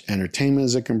 as much entertainment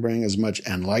as it can bring, as much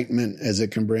enlightenment as it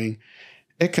can bring,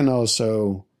 it can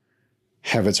also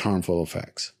have its harmful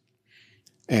effects.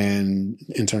 And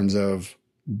in terms of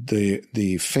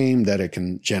the fame that it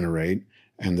can generate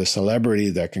and the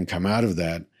celebrity that can come out of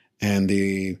that, and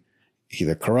the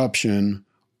either corruption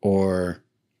or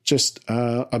just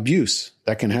abuse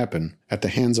that can happen at the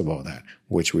hands of all that,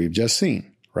 which we've just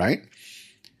seen, right?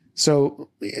 So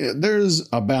there's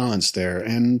a balance there.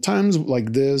 And times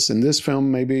like this, and this film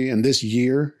maybe, and this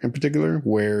year in particular,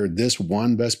 where this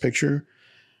won Best Picture,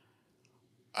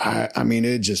 I mean,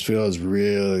 it just feels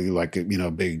really like a,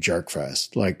 big jerk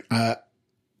fest. Like, I'm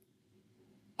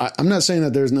not saying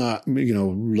that there's not,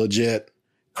 legit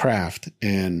craft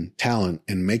and talent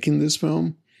in making this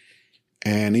film.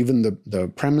 And even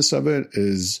the premise of it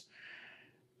is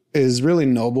really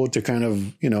noble to kind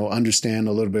of, understand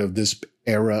a little bit of this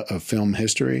era of film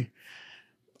history.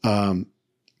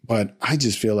 But I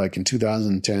just feel like in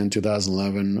 2010,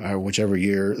 2011, or whichever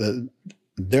year,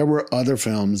 there were other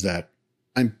films that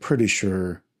I'm pretty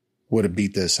sure would have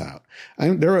beat this out.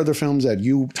 There are other films that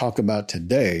you talk about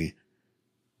today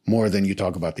more than you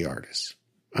talk about the artists.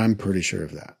 I'm pretty sure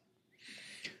of that.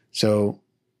 So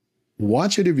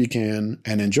watch it if you can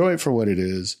and enjoy it for what it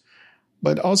is,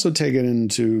 but also take it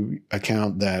into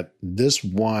account that this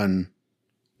won,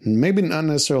 maybe not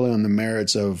necessarily on the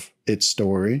merits of its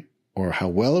story or how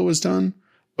well it was done,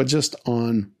 but just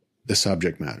on the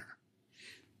subject matter.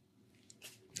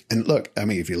 And look, I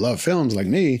mean, if you love films like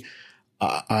me,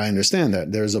 I understand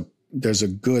that there's a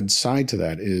good side to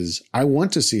that. Is I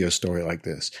want to see a story like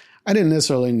this. I didn't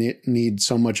necessarily need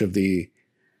so much of the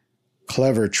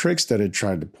clever tricks that it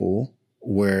tried to pull,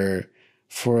 where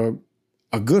for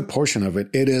a good portion of it,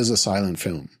 it is a silent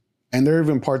film. And there are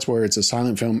even parts where it's a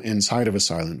silent film inside of a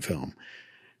silent film.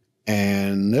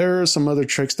 And there are some other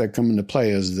tricks that come into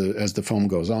play as the film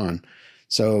goes on.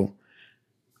 So,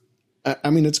 I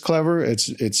mean, it's clever.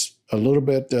 It's a little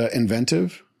bit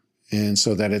inventive. And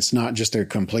so that it's not just a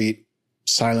complete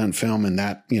silent film in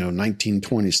that,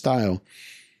 1920 style.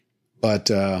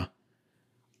 But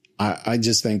I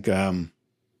just think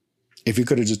if you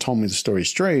could have just told me the story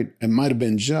straight, it might have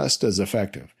been just as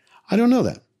effective. I don't know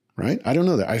that, right? I don't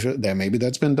know that. I feel that maybe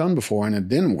that's been done before and it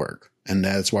didn't work. And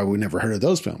that's why we never heard of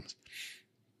those films.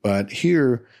 But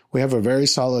here we have a very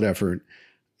solid effort,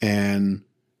 and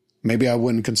maybe I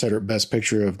wouldn't consider it Best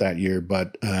Picture of that year,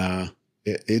 but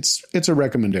it's a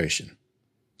recommendation.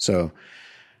 So,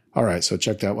 all right. So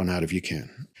check that one out if you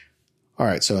can. All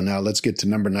right. So now let's get to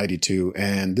number 92.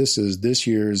 And this is this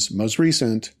year's most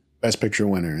recent Best Picture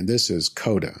winner. And this is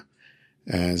Coda,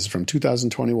 as from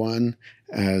 2021,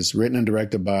 as written and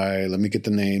directed by, let me get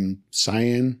the name,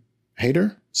 Sian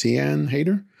Heder.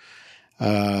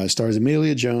 Stars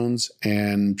Emilia Jones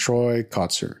and Troy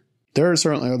Kotsur. There are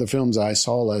certainly other films I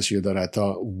saw last year that I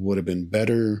thought would have been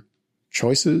better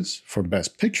choices for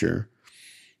Best Picture.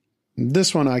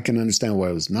 This one, I can understand why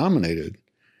it was nominated.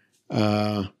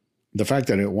 The fact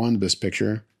that it won Best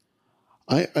Picture,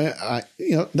 I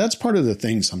that's part of the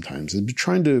thing sometimes, is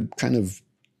trying to kind of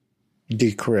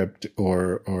decrypt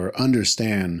or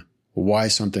understand why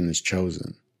something is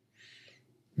chosen.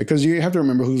 Because you have to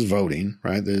remember who's voting,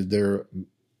 right? There are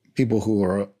people who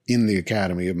are in the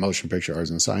Academy of Motion Picture Arts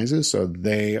and Sciences. So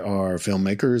they are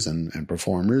filmmakers and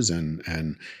performers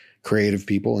and creative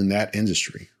people in that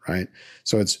industry, right?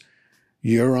 So it's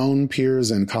your own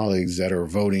peers and colleagues that are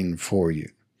voting for you.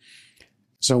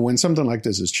 So when something like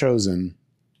this is chosen,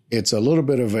 it's a little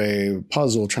bit of a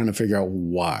puzzle trying to figure out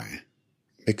why.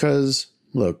 Because,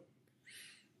 look,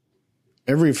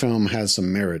 every film has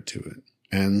some merit to it.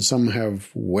 And some have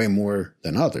way more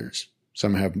than others.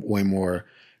 Some have way more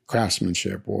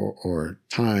craftsmanship or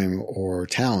time or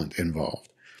talent involved.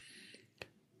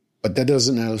 But that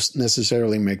doesn't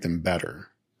necessarily make them better,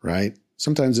 right?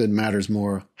 Sometimes it matters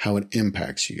more how it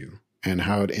impacts you and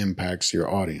how it impacts your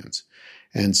audience.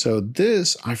 And so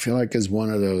this, I feel like, is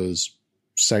one of those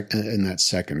in that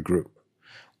second group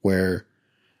where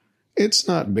it's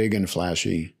not big and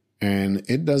flashy and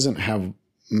it doesn't have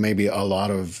maybe a lot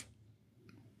of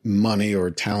money or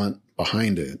talent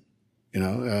behind it.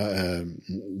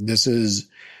 This is,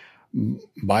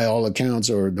 by all accounts,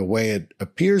 or the way it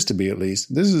appears to be at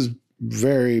least, this is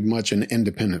very much an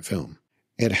independent film.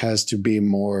 It has to be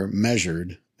more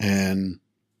measured and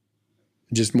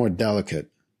just more delicate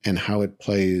in how it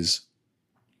plays,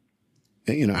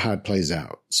 how it plays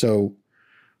out. So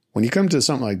when you come to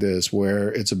something like this, where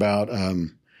it's about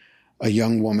a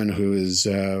young woman who is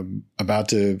about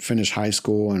to finish high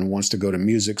school and wants to go to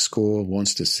music school,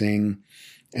 wants to sing,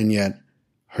 and yet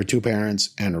her two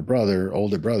parents and her brother,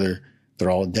 older brother,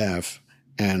 they're all deaf,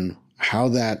 and how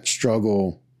that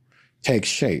struggle takes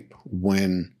shape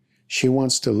when she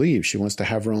wants to leave. She wants to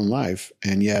have her own life,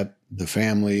 and yet the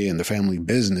family and the family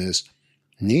business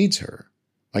needs her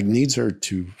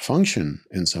to function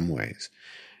in some ways.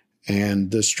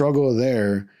 And the struggle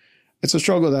there, it's a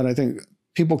struggle that I think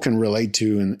people can relate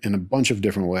to in a bunch of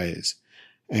different ways.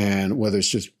 And whether it's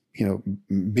just,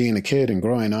 being a kid and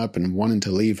growing up and wanting to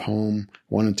leave home,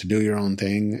 wanting to do your own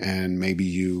thing, and maybe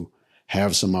you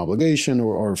have some obligation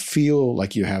or feel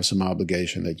like you have some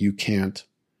obligation that you can't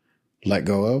let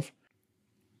go of.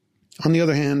 On the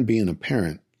other hand, being a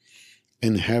parent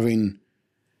and having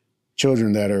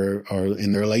children that are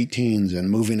in their late teens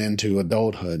and moving into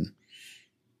adulthood,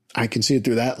 I can see it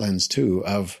through that lens too,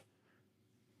 of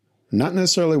not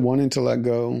necessarily wanting to let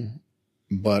go,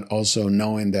 but also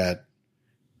knowing that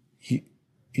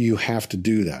you have to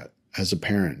do that as a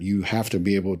parent. You have to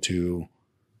be able to,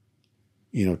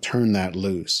 turn that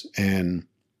loose and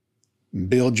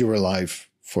build your life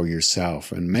for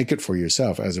yourself and make it for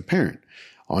yourself as a parent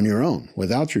on your own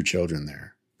without your children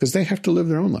there, because they have to live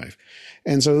their own life.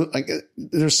 And so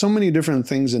there's so many different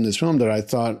things in this film that I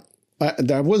thought that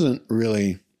I wasn't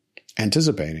really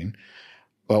anticipating.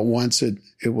 But once it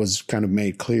was kind of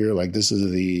made clear, like these are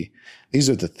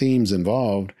the themes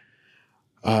involved,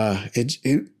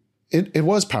 it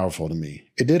was powerful to me.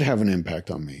 It did have an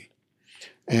impact on me.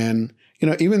 And,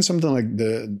 even something like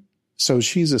so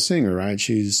she's a singer, right?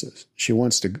 She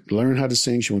wants to learn how to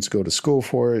sing. She wants to go to school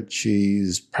for it.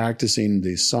 She's practicing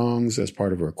these songs as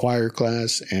part of her choir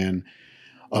class. And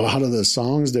a lot of the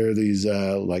songs, they're these,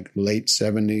 like late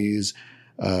 70s,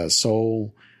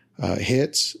 soul,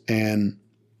 hits. And,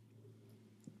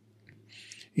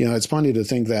 it's funny to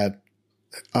think that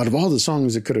out of all the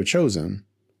songs it could have chosen,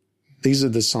 these are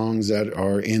the songs that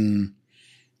are in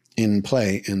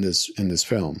play in this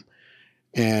film.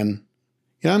 And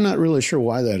I'm not really sure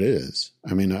why that is.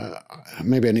 I mean,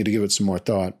 maybe I need to give it some more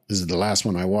thought. This is the last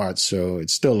one I watched, so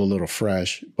it's still a little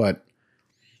fresh. But,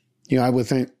 I would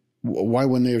think, why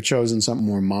wouldn't they have chosen something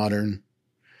more modern,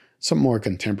 something more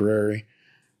contemporary?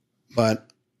 But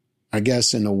I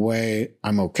guess in a way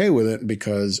I'm okay with it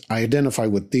because I identify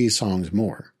with these songs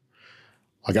more.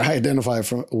 Like I identify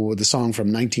with the song from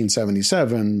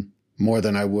 1977 more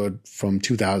than I would from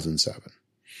 2007.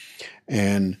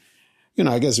 And,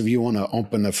 I guess if you want to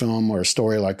open a film or a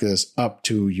story like this up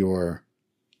to your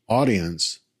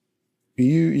audience,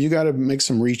 you got to make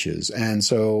some reaches. And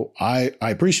so I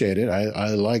appreciate it.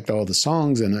 I liked all the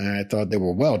songs and I thought they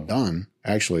were well done,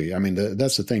 actually. I mean,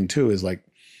 that's the thing too, is like,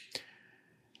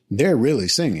 they're really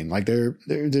singing. Like they're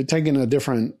taking a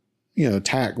different,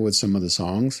 tack with some of the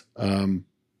songs.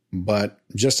 But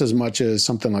just as much as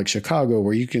something like Chicago,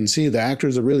 where you can see the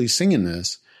actors are really singing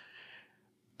this,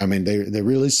 I mean, they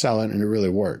really sell it and it really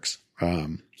works.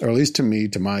 Or at least to me,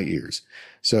 to my ears.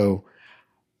 So,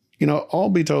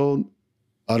 all be told,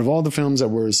 out of all the films that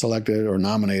were selected or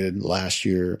nominated last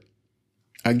year,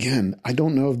 again, I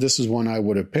don't know if this is one I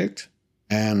would have picked.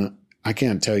 And I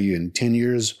can't tell you in 10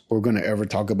 years we're going to ever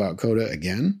talk about Coda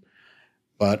again.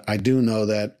 But I do know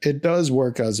that it does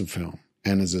work as a film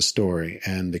and as a story.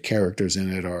 And the characters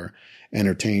in it are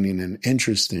entertaining and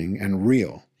interesting and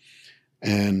real.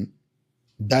 And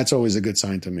that's always a good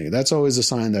sign to me. That's always a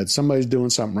sign that somebody's doing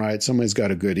something right. Somebody's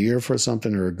got a good ear for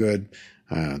something, or a good,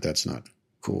 that's not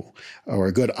cool, or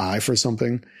a good eye for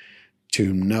something,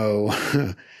 to know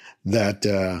that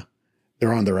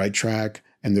they're on the right track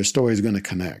and their story is going to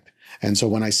connect. And so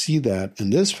when I see that in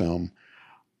this film,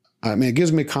 I mean, it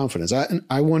gives me confidence.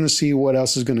 I want to see what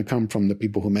else is going to come from the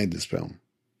people who made this film,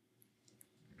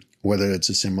 whether it's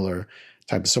a similar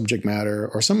type of subject matter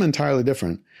or something entirely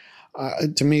different.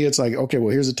 To me, it's like, okay,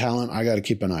 well, here's a talent I got to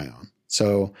keep an eye on.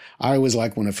 So I always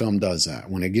like when a film does that,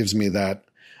 when it gives me that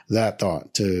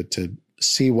thought to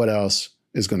see what else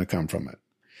is going to come from it.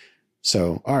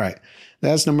 So, all right.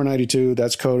 That's number 92.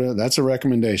 That's Coda. That's a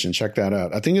recommendation. Check that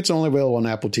out. I think it's only available on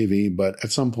Apple TV, but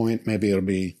at some point, maybe it'll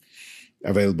be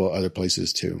available other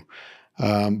places too.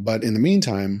 But in the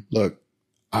meantime, look,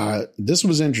 this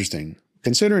was interesting.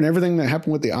 Considering everything that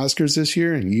happened with the Oscars this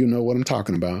year, and you know what I'm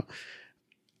talking about,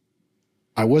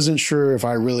 I wasn't sure if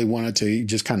I really wanted to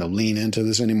just kind of lean into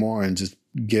this anymore and just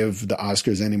give the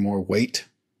Oscars any more weight,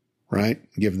 right?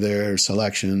 Give their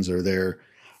selections or their,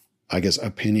 I guess,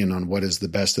 opinion on what is the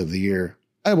best of the year.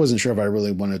 I wasn't sure if I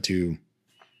really wanted to,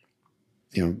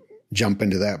 jump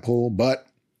into that pool, but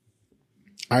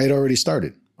I had already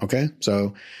started. Okay.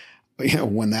 So,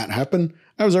 when that happened,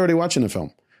 I was already watching the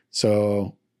film.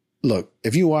 So look,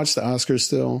 if you watch the Oscars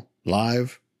still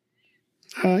live,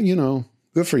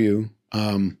 good for you.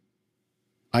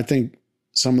 I think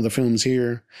some of the films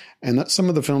here and some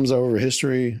of the films over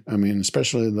history, I mean,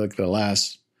 especially like the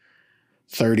last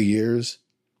 30 years,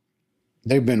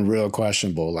 they've been real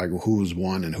questionable, like who's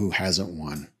won and who hasn't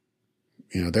won.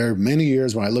 There are many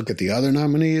years when I look at the other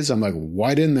nominees, I'm like,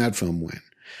 why didn't that film win?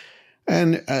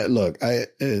 And look,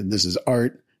 this is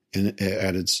art and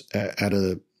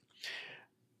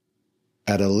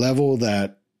at a level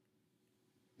that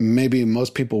maybe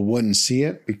most people wouldn't see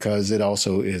it because it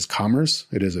also is commerce.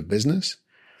 It is a business,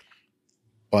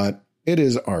 but it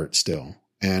is art still.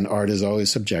 And art is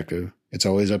always subjective. It's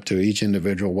always up to each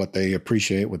individual what they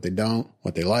appreciate, what they don't,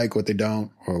 what they like, what they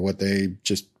don't, or what they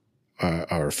just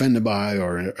are offended by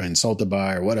or insulted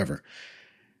by or whatever.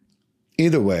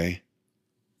 Either way,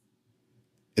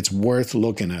 it's worth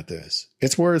looking at this.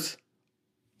 It's worth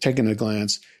taking a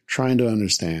glance, trying to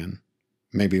understand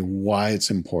maybe why it's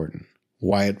important,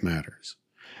 why it matters,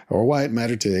 or why it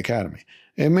mattered to the Academy.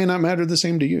 It may not matter the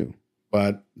same to you,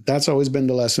 but that's always been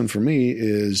the lesson for me,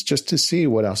 is just to see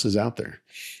what else is out there.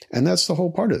 And that's the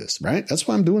whole part of this, right? That's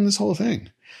why I'm doing this whole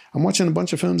thing. I'm watching a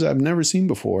bunch of films I've never seen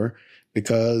before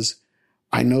because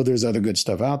I know there's other good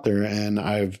stuff out there and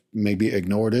I've maybe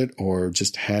ignored it or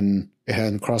just it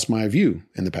hadn't crossed my view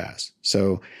in the past.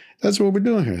 So that's what we're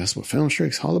doing here. That's what Film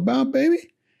Streak's all about,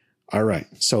 baby. All right.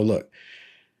 So look,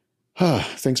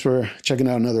 thanks for checking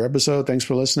out another episode. Thanks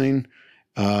for listening.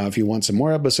 If you want some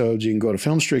more episodes, you can go to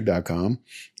filmstreak.com.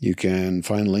 You can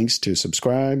find links to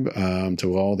subscribe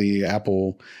to all the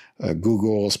Apple,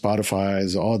 Google,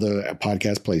 Spotify's, all the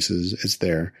podcast places. It's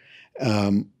there.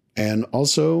 And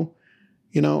also,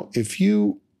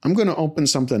 I'm going to open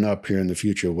something up here in the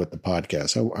future with the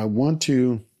podcast. I want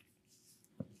to,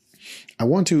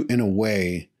 in a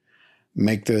way,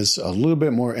 make this a little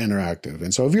bit more interactive.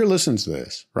 And so if you're listening to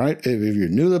this, right, if you're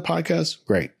new to the podcast,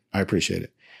 great. I appreciate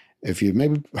it. If you've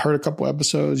maybe heard a couple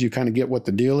episodes, you kind of get what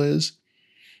the deal is.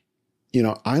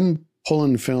 I'm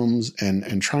pulling films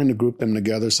and trying to group them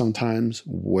together sometimes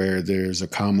where there's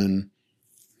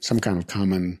some kind of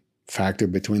common factor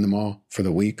between them all for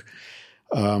the week.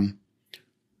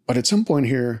 But at some point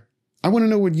here, I want to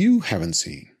know what you haven't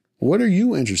seen. What are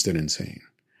you interested in seeing?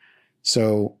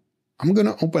 So I'm going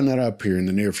to open that up here in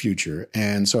the near future.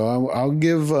 And so I'll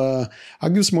give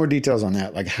some more details on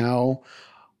that. Like how,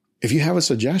 if you have a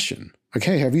suggestion, like,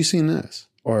 hey, have you seen this?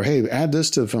 Or, hey, add this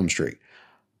to the Film Streak.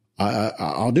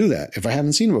 I'll do that. If I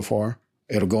haven't seen it before,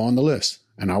 it'll go on the list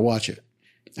and I'll watch it.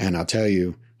 And I'll tell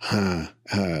you,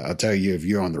 if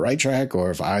you're on the right track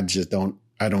or if I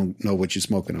don't know what you're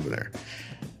smoking over there.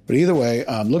 But either way,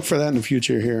 look for that in the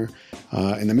future here.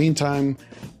 In the meantime,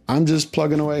 I'm just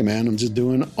plugging away, man. I'm just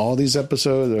doing all these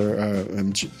episodes.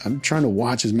 I'm trying to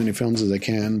watch as many films as I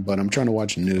can, but I'm trying to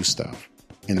watch new stuff.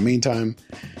 In the meantime,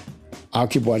 I'll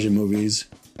keep watching movies.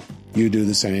 You do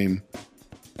the same.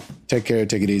 Take care,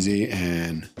 take it easy,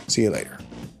 and see you later.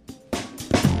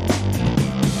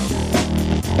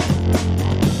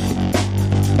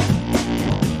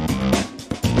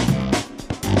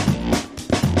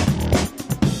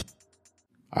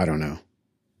 I don't know.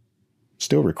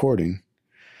 Still recording.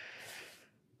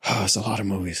 Oh, it's a lot of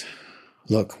movies.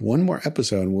 Look, one more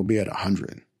episode and we'll be at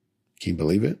 100. Can you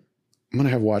believe it? I'm going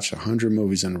to have watched 100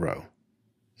 movies in a row.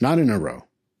 Not in a row.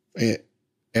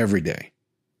 Every day.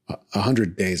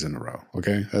 100 days in a row.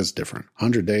 Okay? That's different.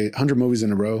 100 movies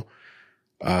in a row.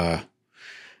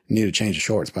 Need to change the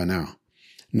shorts by now.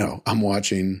 No, I'm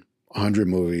watching 100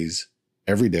 movies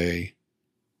every day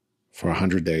for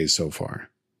 100 days so far.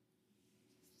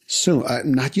 Soon.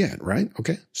 Not yet, right?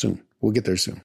 Okay. Soon. We'll get there soon.